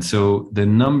film. And so the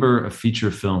number of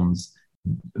feature films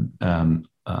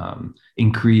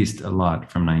increased a lot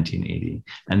from 1980.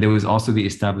 And there was also the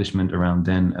establishment around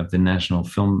then of the National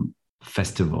Film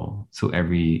Festival. So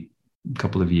every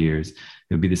couple of years,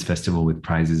 there would be this festival with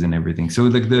prizes and everything. So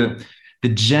like the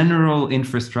general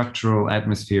infrastructural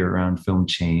atmosphere around film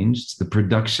changed. The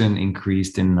production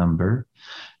increased in number.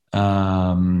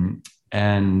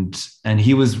 And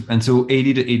so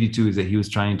 80 to 82 is that he was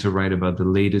trying to write about the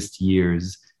latest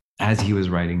years as he was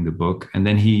writing the book. And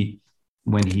then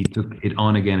when he took it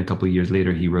on again a couple of years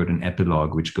later, he wrote an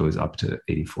epilogue, which goes up to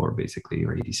 84 basically,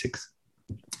 or 86.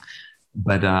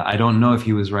 But I don't know if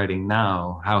he was writing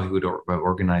now, how he would have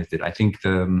organized it. I think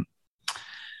Are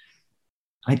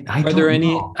there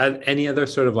any other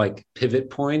sort of like pivot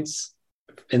points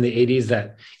in the 80s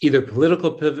that either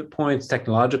political pivot points,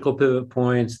 technological pivot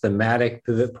points, thematic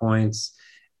pivot points,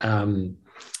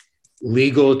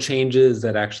 legal changes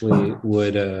that actually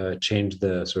would change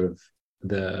the sort of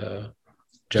the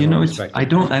general perspective? I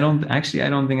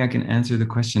don't think I can answer the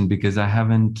question because I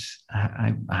haven't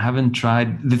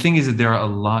tried. The thing is that there are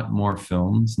a lot more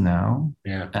films now,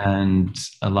 and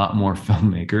a lot more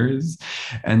filmmakers,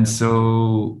 and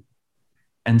so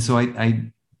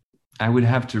I would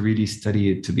have to really study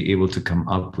it to be able to come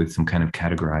up with some kind of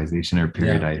categorization or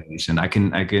periodization.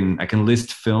 I can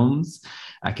list films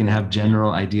I can have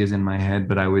general ideas in my head,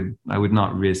 but I would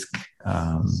not risk.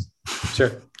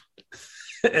 Sure.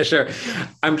 Sure.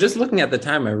 I'm just looking at the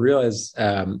time. I realize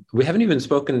we haven't even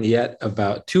spoken yet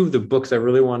about two of the books I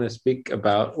really want to speak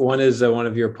about. One is one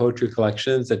of your poetry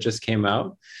collections that just came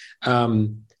out.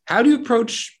 How do you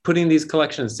approach putting these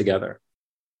collections together?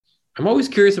 I'm always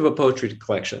curious about poetry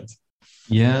collections.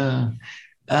 Yeah.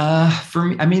 For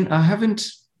me, I mean, I haven't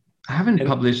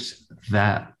published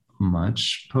that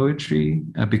much poetry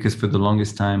because for the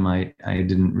longest time I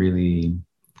didn't really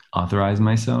authorize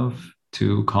myself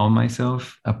to call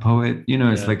myself a poet. You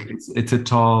know, it's like it's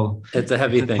a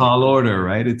heavy thing. Tall order,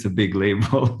 right? It's a big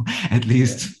label. At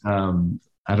least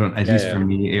at least for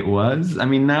me it was. I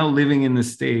mean, now living in the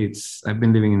States, I've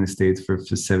been living in the States for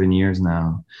 7 years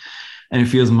now. And it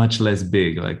feels much less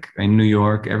big. Like in New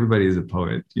York, everybody is a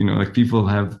poet. You know, like people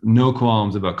have no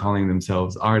qualms about calling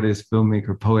themselves artist,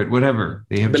 filmmaker, poet, whatever.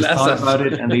 They have just thought about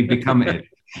it and they become it.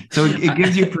 So it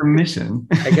gives you permission.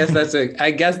 I guess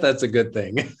that's a good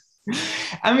thing.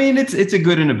 I mean, it's a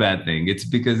good and a bad thing. It's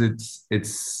because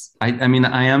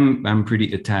I'm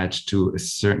pretty attached to a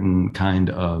certain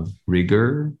kind of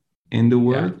rigor in the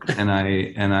work, and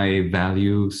I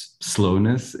value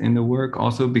slowness in the work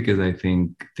also because I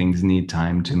think things need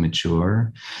time to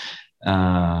mature,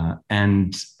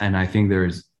 and I think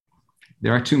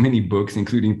there are too many books,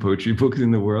 including poetry books,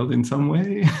 in the world in some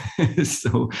way.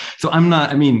 so I'm not.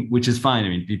 I mean, which is fine. I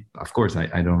mean, of course,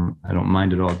 I don't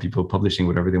mind at all people publishing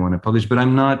whatever they want to publish, but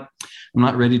I'm not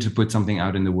ready to put something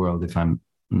out in the world if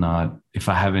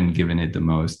I haven't given it the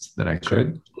most that I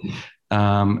could. Sure.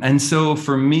 And so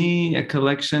for me, a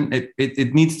collection,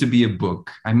 it needs to be a book.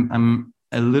 I'm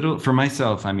a little, for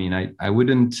myself, I mean, I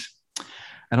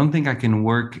don't think I can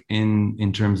work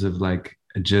in terms of like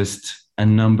just a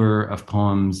number of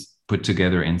poems put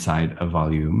together inside a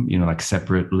volume, you know, like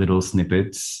separate little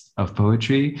snippets of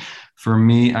poetry. For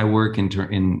me, I work in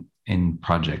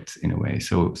projects in a way.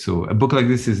 So a book like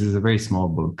this is a very small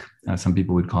book. Some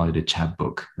people would call it a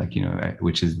chapbook, like, you know,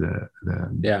 which is the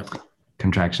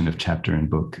contraction of chapter and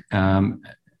book.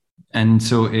 And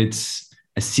so it's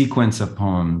a sequence of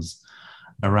poems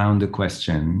around the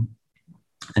question.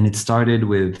 And it started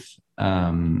with,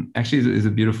 actually it's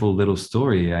a beautiful little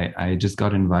story. I just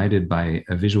got invited by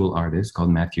a visual artist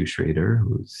called Matthew Schrader,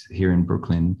 who's here in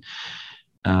Brooklyn,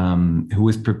 who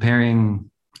was preparing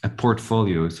a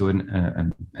portfolio, so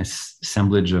an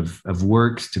assemblage of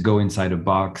works to go inside a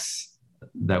box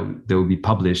that would be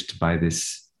published by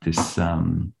this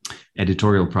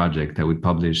editorial project that would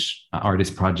publish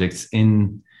artist projects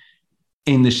in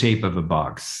the shape of a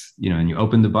box, you know, and you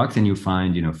open the box and you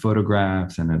find, you know,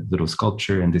 photographs and a little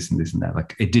sculpture and this and this and that,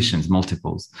 like editions,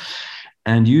 multiples.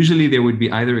 And usually there would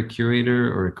be either a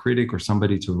curator or a critic or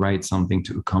somebody to write something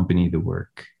to accompany the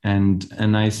work. And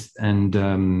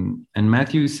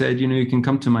Matthew said, you know, you can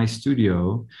come to my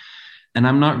studio, and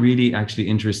I'm not really actually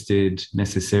interested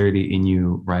necessarily in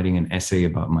you writing an essay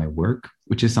about my work,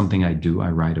 which is something I do. I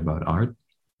write about art.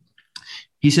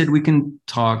 He said, we can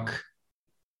talk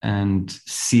and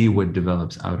see what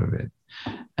develops out of it.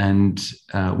 And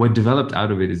what developed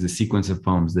out of it is a sequence of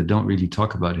poems that don't really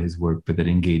talk about his work, but that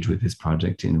engage with his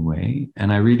project in a way.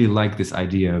 And I really like this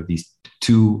idea of these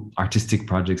two artistic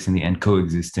projects in the end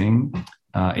coexisting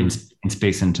in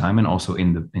space and time, and also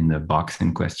in the box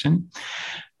in question.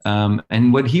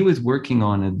 And what he was working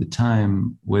on at the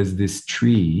time was this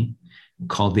tree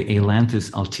called the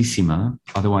Ailanthus altissima,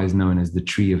 otherwise known as the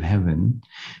tree of heaven,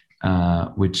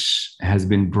 which has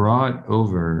been brought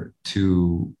over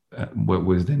to what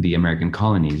was then the American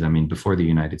colonies, I mean, before the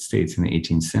United States in the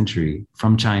 18th century,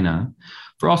 from China,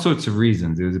 for all sorts of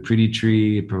reasons. It was a pretty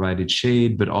tree, it provided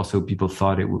shade, but also people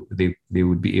thought they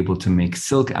would be able to make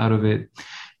silk out of it.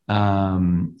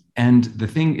 And the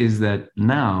thing is that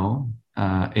now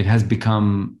it has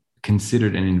become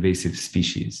considered an invasive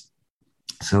species.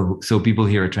 So people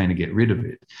here are trying to get rid of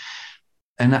it.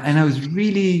 And I was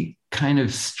really kind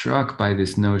of struck by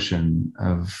this notion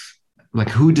of, like,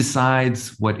 who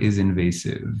decides what is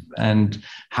invasive, and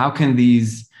how can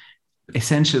these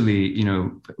essentially, you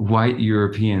know, white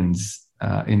Europeans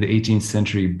in the 18th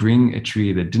century bring a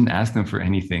tree that didn't ask them for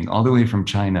anything all the way from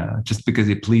China just because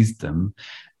it pleased them,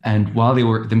 and while they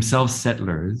were themselves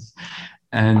settlers,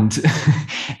 and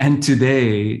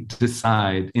today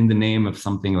decide in the name of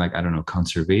something like, I don't know,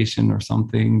 conservation or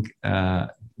something,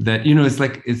 that, you know, it's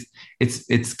like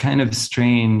it's kind of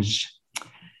strange.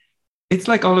 It's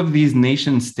like all of these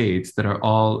nation states that are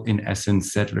all in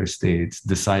essence settler states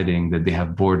deciding that they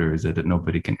have borders that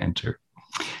nobody can enter.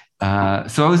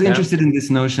 So I was interested in this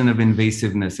notion of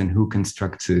invasiveness and who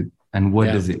constructs it and what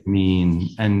does it mean,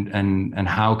 and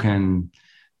how can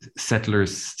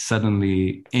settlers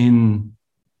suddenly in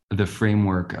the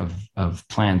framework of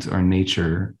plants or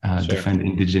nature defend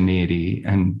indigeneity.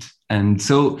 And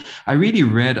so I really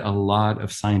read a lot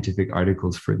of scientific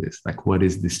articles for this, like what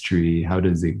is this tree? How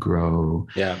does it grow?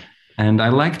 Yeah. And I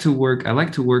like to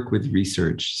work with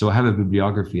research. So I have a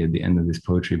bibliography at the end of this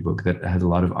poetry book that has a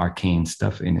lot of arcane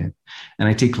stuff in it. And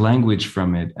I take language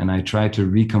from it and I try to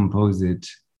recompose it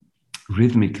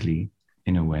rhythmically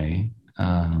in a way,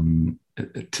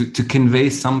 to convey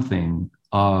something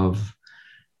of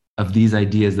these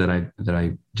ideas that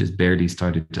I just barely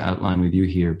started to outline with you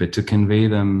here, but to convey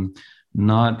them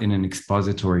not in an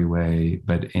expository way,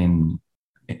 but in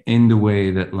the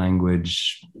way that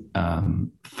language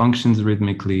functions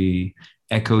rhythmically,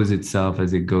 echoes itself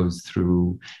as it goes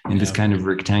through in this kind of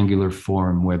rectangular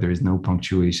form where there is no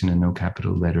punctuation and no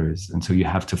capital letters. And so you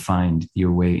have to find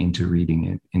your way into reading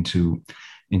it, into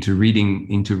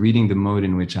reading the mode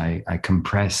in which I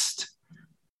compressed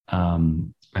a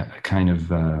kind of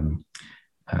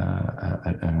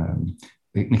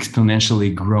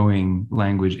exponentially growing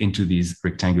language into these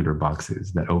rectangular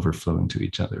boxes that overflow into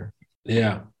each other.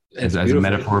 Yeah. As a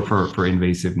metaphor for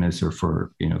invasiveness or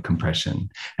for, compression.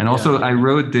 And also I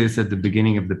wrote this at the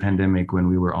beginning of the pandemic when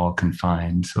we were all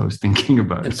confined. So I was thinking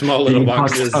about in small little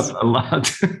boxes a lot.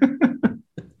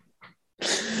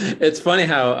 It's funny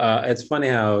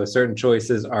how certain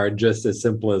choices are just as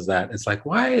simple as that. It's like,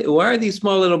 why are these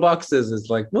small little boxes? It's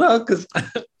like, well, because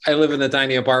I live in a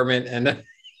tiny apartment and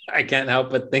I can't help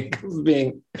but think of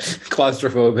being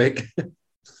claustrophobic.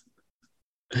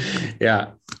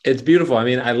 Yeah, it's beautiful. I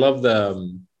mean, I love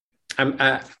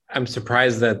I'm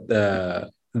surprised that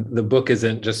the book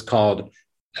isn't just called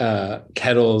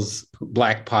Kettles,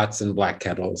 Black Pots and Black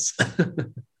Kettles.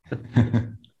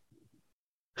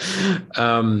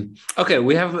 Okay,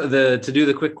 we have to do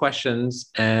the quick questions,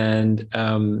 and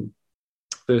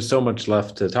there's so much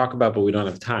left to talk about, but we don't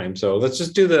have time. So let's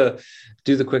just do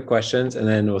the quick questions, and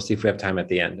then we'll see if we have time at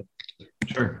the end.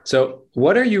 Sure. So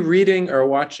what are you reading or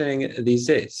watching these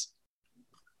days?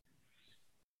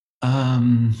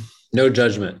 No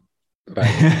judgment.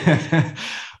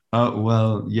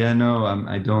 Well, yeah, no,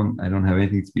 I don't have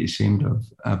anything to be ashamed of.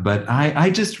 But I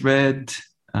just read,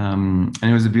 and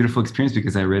it was a beautiful experience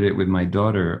because I read it with my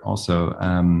daughter also.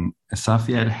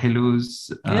 Safia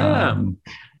El-Hilou's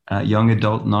young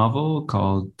adult novel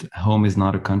called Home is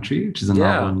Not a Country, which is a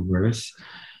novel in verse.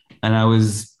 And I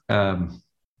was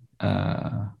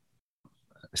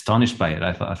astonished by it.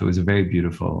 I thought it was a very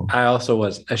beautiful. I also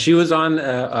was. She was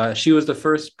on. She was the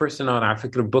first person on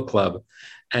Africa Book Club,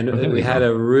 and we had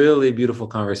a really beautiful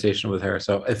conversation with her.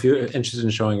 So if you're interested in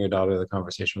showing your daughter, the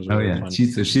conversation was really fun.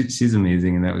 She's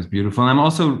amazing, and that was beautiful. And I'm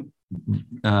also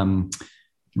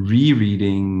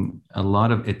rereading a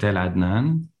lot of Etel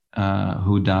Adnan,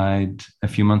 who died a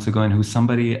few months ago, and who's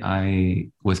somebody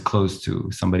I was close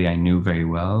to, somebody I knew very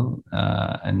well,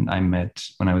 and I met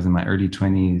when I was in my early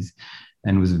 20s,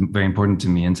 and was very important to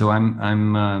me. And so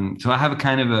so I have a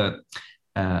kind of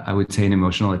I would say an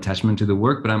emotional attachment to the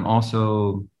work, but I'm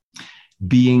also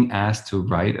being asked to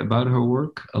write about her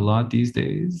work a lot these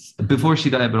days, before she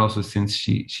died, but also since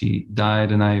she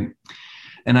died.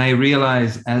 And I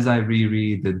realize as I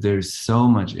reread that there's so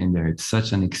much in there. It's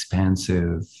such an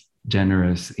expansive,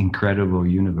 generous, incredible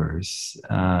universe.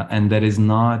 And that is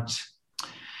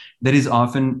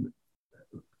often,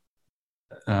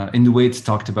 in the way it's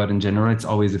talked about in general, it's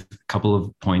always a couple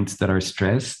of points that are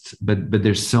stressed, but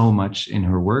there's so much in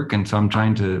her work. And so I'm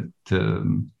trying to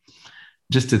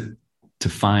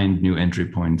find new entry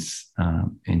points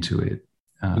into it.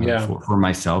 For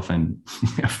myself and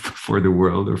for the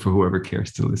world, or for whoever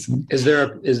cares to listen. Is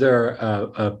there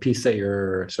a piece that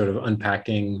you're sort of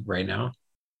unpacking right now?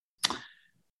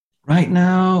 Right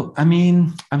now, I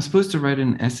mean, I'm supposed to write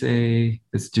an essay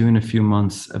that's due in a few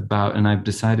months about, and I've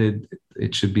decided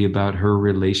it should be about her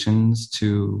relations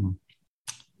to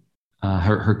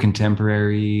her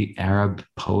contemporary Arab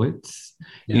poets.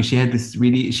 Yeah. She had this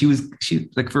she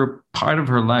like for a part of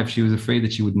her life, she was afraid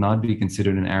that she would not be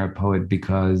considered an Arab poet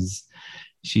because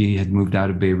she had moved out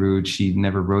of Beirut. She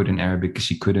never wrote in Arabic because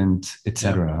she couldn't,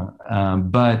 etc.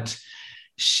 But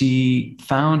she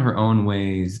found her own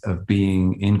ways of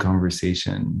being in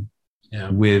conversation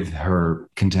with her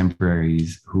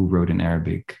contemporaries who wrote in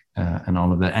Arabic and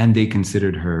all of that. And they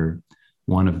considered her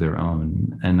one of their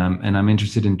own. And I'm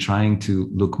interested in trying to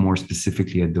look more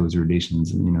specifically at those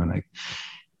relations. And,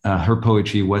 her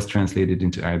poetry was translated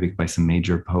into Arabic by some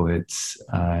major poets.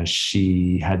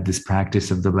 She had this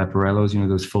practice of the leporellos,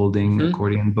 those folding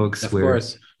accordion books. Of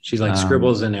course. She like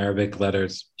scribbles in Arabic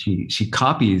letters. She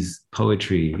copies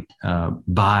poetry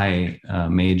by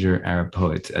major Arab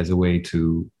poets as a way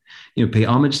to, pay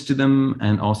homage to them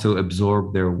and also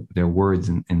absorb their words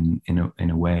in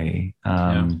a way.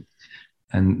 And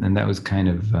that was kind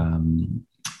of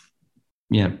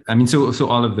so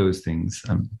all of those things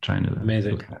I'm trying to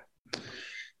amazing.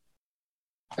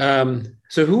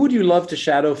 So who would you love to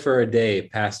shadow for a day,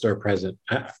 past or present?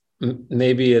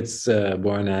 Maybe it's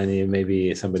Bornani,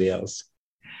 maybe somebody else.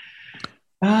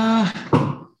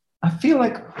 I feel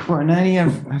like Bornani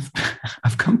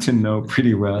I've come to know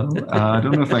pretty well. I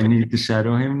don't know if I need to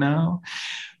shadow him now,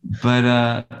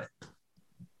 but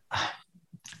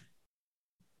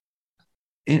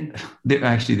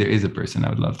there is a person I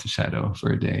would love to shadow for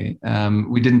a day.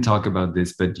 We didn't talk about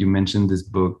this, but you mentioned this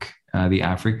book, The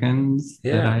Africans,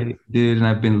 that I did, and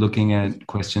I've been looking at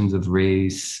questions of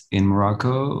race in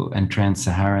Morocco and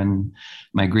trans-Saharan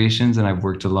migrations, and I've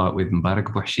worked a lot with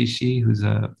Mbarak Bouhchichi, who's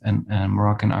a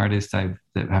Moroccan artist that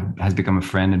has become a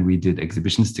friend, and we did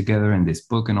exhibitions together and this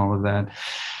book and all of that.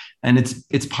 And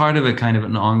it's part of a kind of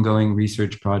an ongoing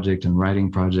research project and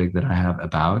writing project that I have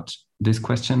about this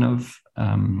question of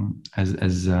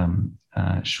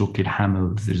Shouq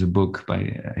el-Hamel. There's a book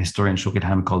by historian Shouq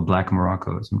el-Hamel called Black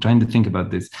Morocco. So I'm trying to think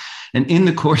about this. And in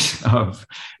the course of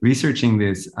researching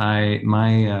this,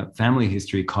 my family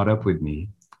history caught up with me.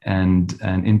 And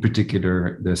in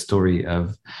particular, the story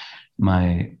of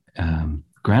my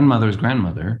grandmother's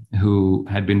grandmother, who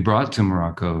had been brought to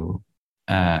Morocco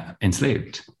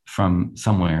enslaved from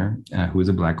somewhere, who was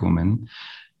a Black woman,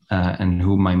 and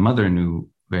who my mother knew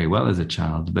very well as a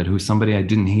child, but who's somebody I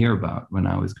didn't hear about when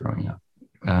I was growing up.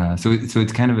 So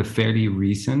it's kind of a fairly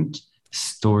recent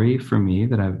story for me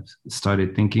that I've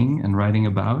started thinking and writing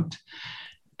about.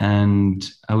 And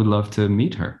I would love to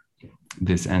meet her,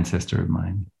 this ancestor of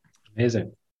mine.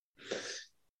 Amazing.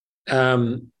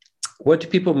 What do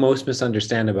people most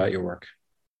misunderstand about your work?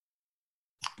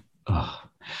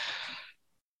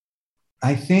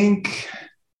 I think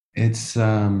it's...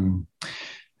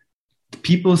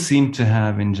 people seem to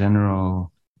have in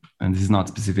general, and this is not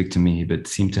specific to me, but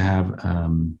seem to have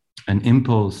an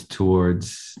impulse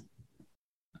towards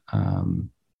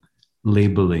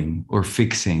labeling or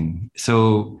fixing.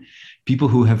 So people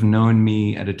who have known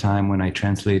me at a time when I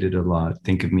translated a lot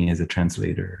think of me as a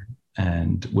translator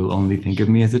and will only think of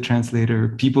me as a translator.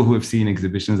 People who have seen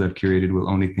exhibitions I've curated will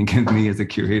only think of me as a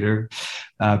curator.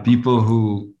 There are people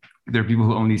who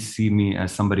only see me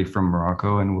as somebody from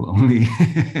Morocco and will only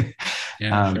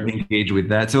engage with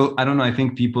that. So I don't know. I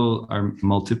think people are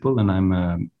multiple, and I'm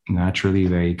a naturally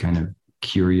very kind of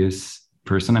curious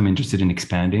person. I'm interested in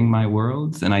expanding my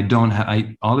worlds, and I don't have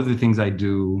all of the things I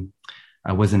do.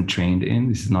 I wasn't trained in.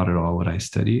 This is not at all what I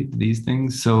studied. These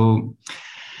things. So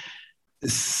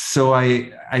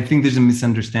I think there's a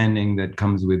misunderstanding that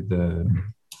comes with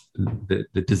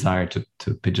the desire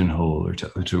to pigeonhole or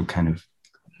to kind of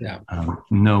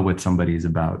know what somebody is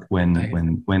about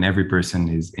when every person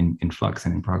is in flux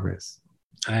and in progress.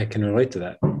 I can relate to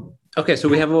that. Okay, so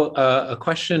we have a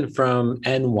question from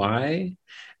NY.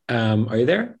 Are you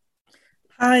there?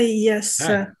 Hi, yes.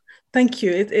 Hi. Thank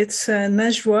you. It's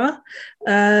Najwa.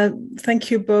 Thank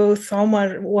you both.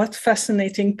 Omar, what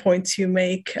fascinating points you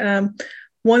make.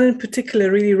 One in particular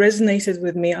really resonated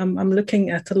with me. I'm looking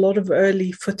at a lot of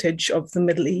early footage of the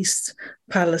Middle East,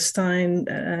 Palestine,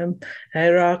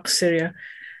 Iraq, Syria.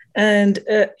 And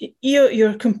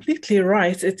you're completely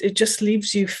right. It just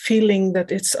leaves you feeling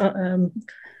that it's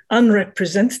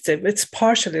unrepresentative. It's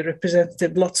partially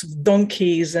representative, lots of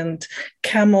donkeys and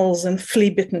camels and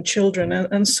flea-bitten children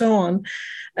and so on.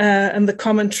 And the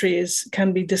commentary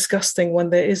can be disgusting when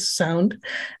there is sound.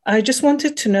 I just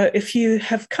wanted to know if you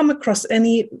have come across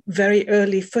any very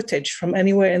early footage from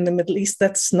anywhere in the Middle East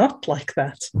that's not like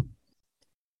that.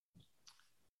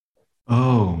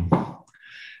 Oh,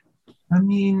 I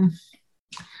mean,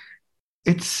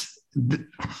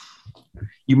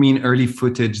 you mean early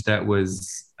footage that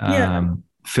was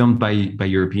filmed by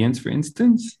Europeans, for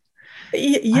instance?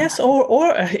 Yes,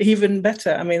 or even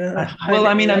better. I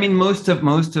mean, most of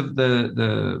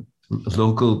the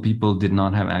local people did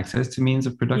not have access to means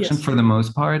of production for the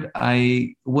most part.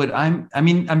 I'm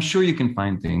sure you can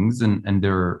find things, and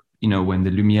there are, when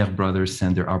the Lumière brothers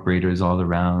sent their operators all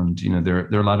around, there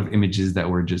are a lot of images that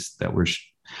were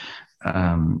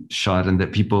shot and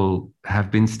that people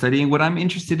have been studying. What I'm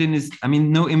interested in is,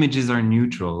 no images are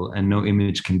neutral and no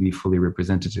image can be fully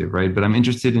representative, right? But I'm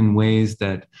interested in ways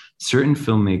that certain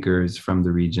filmmakers from the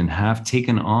region have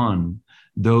taken on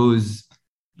those,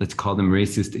 let's call them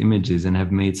racist images, and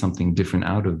have made something different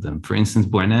out of them. For instance,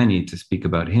 Bouanani, to speak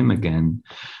about him again,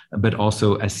 but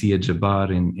also Assia Jabbar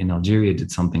in Algeria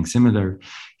did something similar.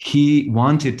 He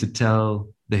wanted to tell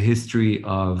the history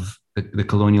of the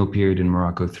colonial period in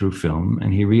Morocco through film,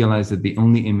 and he realized that the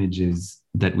only images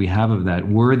that we have of that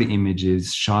were the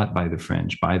images shot by the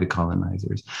French, by the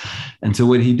colonizers. And so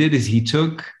what he did is he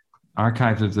took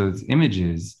archives of those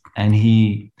images and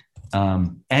he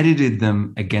edited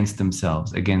them against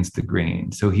themselves, against the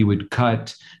grain. So he would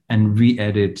cut and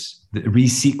re-edit,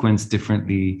 re-sequence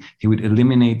differently. He would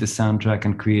eliminate the soundtrack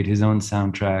and create his own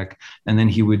soundtrack. And then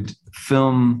he would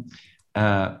film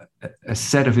a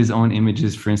set of his own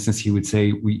images. For instance, he would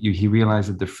say, he realized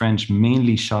that the French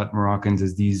mainly shot Moroccans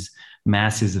as these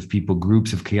masses of people,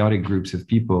 chaotic groups of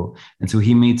people. And so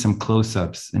he made some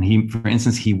close-ups. And for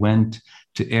instance, he went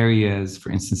to areas, for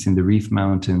instance, in the Rif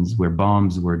Mountains where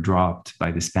bombs were dropped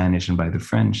by the Spanish and by the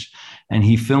French. And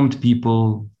he filmed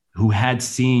people who had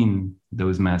seen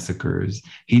those massacres.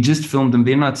 He just filmed them.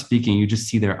 They're not speaking. You just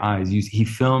see their eyes. He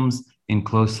films in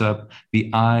close-up the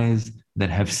eyes that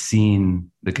have seen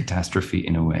the catastrophe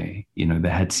in a way,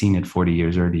 that had seen it 40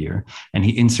 years earlier. And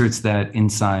he inserts that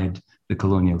inside the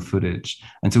colonial footage.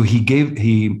 And so he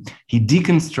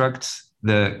deconstructs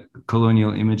the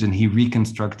colonial image and he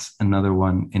reconstructs another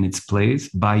one in its place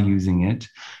by using it.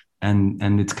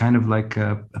 And it's kind of like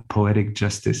a poetic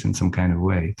justice in some kind of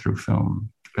way through film.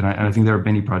 And I think there are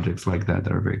many projects like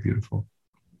that are very beautiful.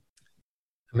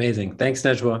 Amazing. Thanks,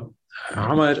 Najwa.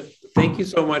 Ahmad, thank you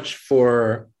so much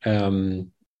for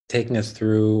taking us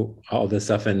through all this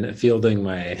stuff and fielding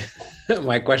my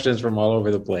my questions from all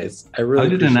over the place. I really. How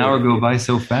did an hour go by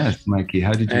so fast, Mikey?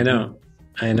 How did you? I know.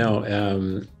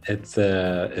 It's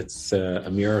a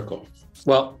miracle.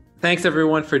 Well, thanks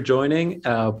everyone for joining.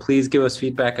 Please give us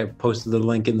feedback. I posted the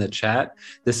link in the chat.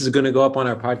 This is going to go up on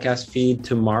our podcast feed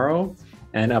tomorrow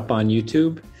and up on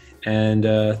YouTube. And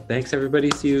thanks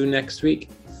everybody. See you next week.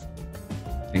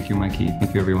 Thank you, Mikey.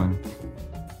 Thank you, everyone.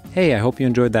 Hey, I hope you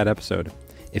enjoyed that episode.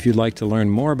 If you'd like to learn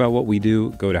more about what we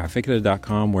do, go to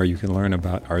hafikra.com, where you can learn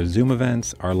about our Zoom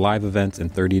events, our live events in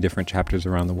 30 different chapters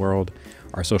around the world,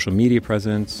 our social media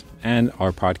presence, and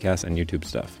our podcast and YouTube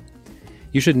stuff.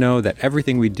 You should know that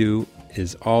everything we do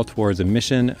is all towards a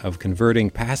mission of converting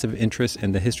passive interest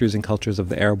in the histories and cultures of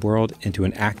the Arab world into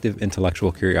an active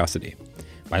intellectual curiosity.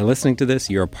 By listening to this,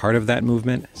 you're a part of that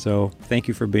movement, so thank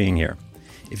you for being here.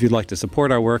 If you'd like to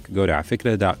support our work, go to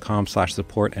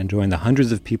hafikra.com/support and join the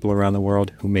hundreds of people around the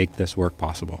world who make this work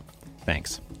possible.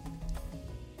 Thanks.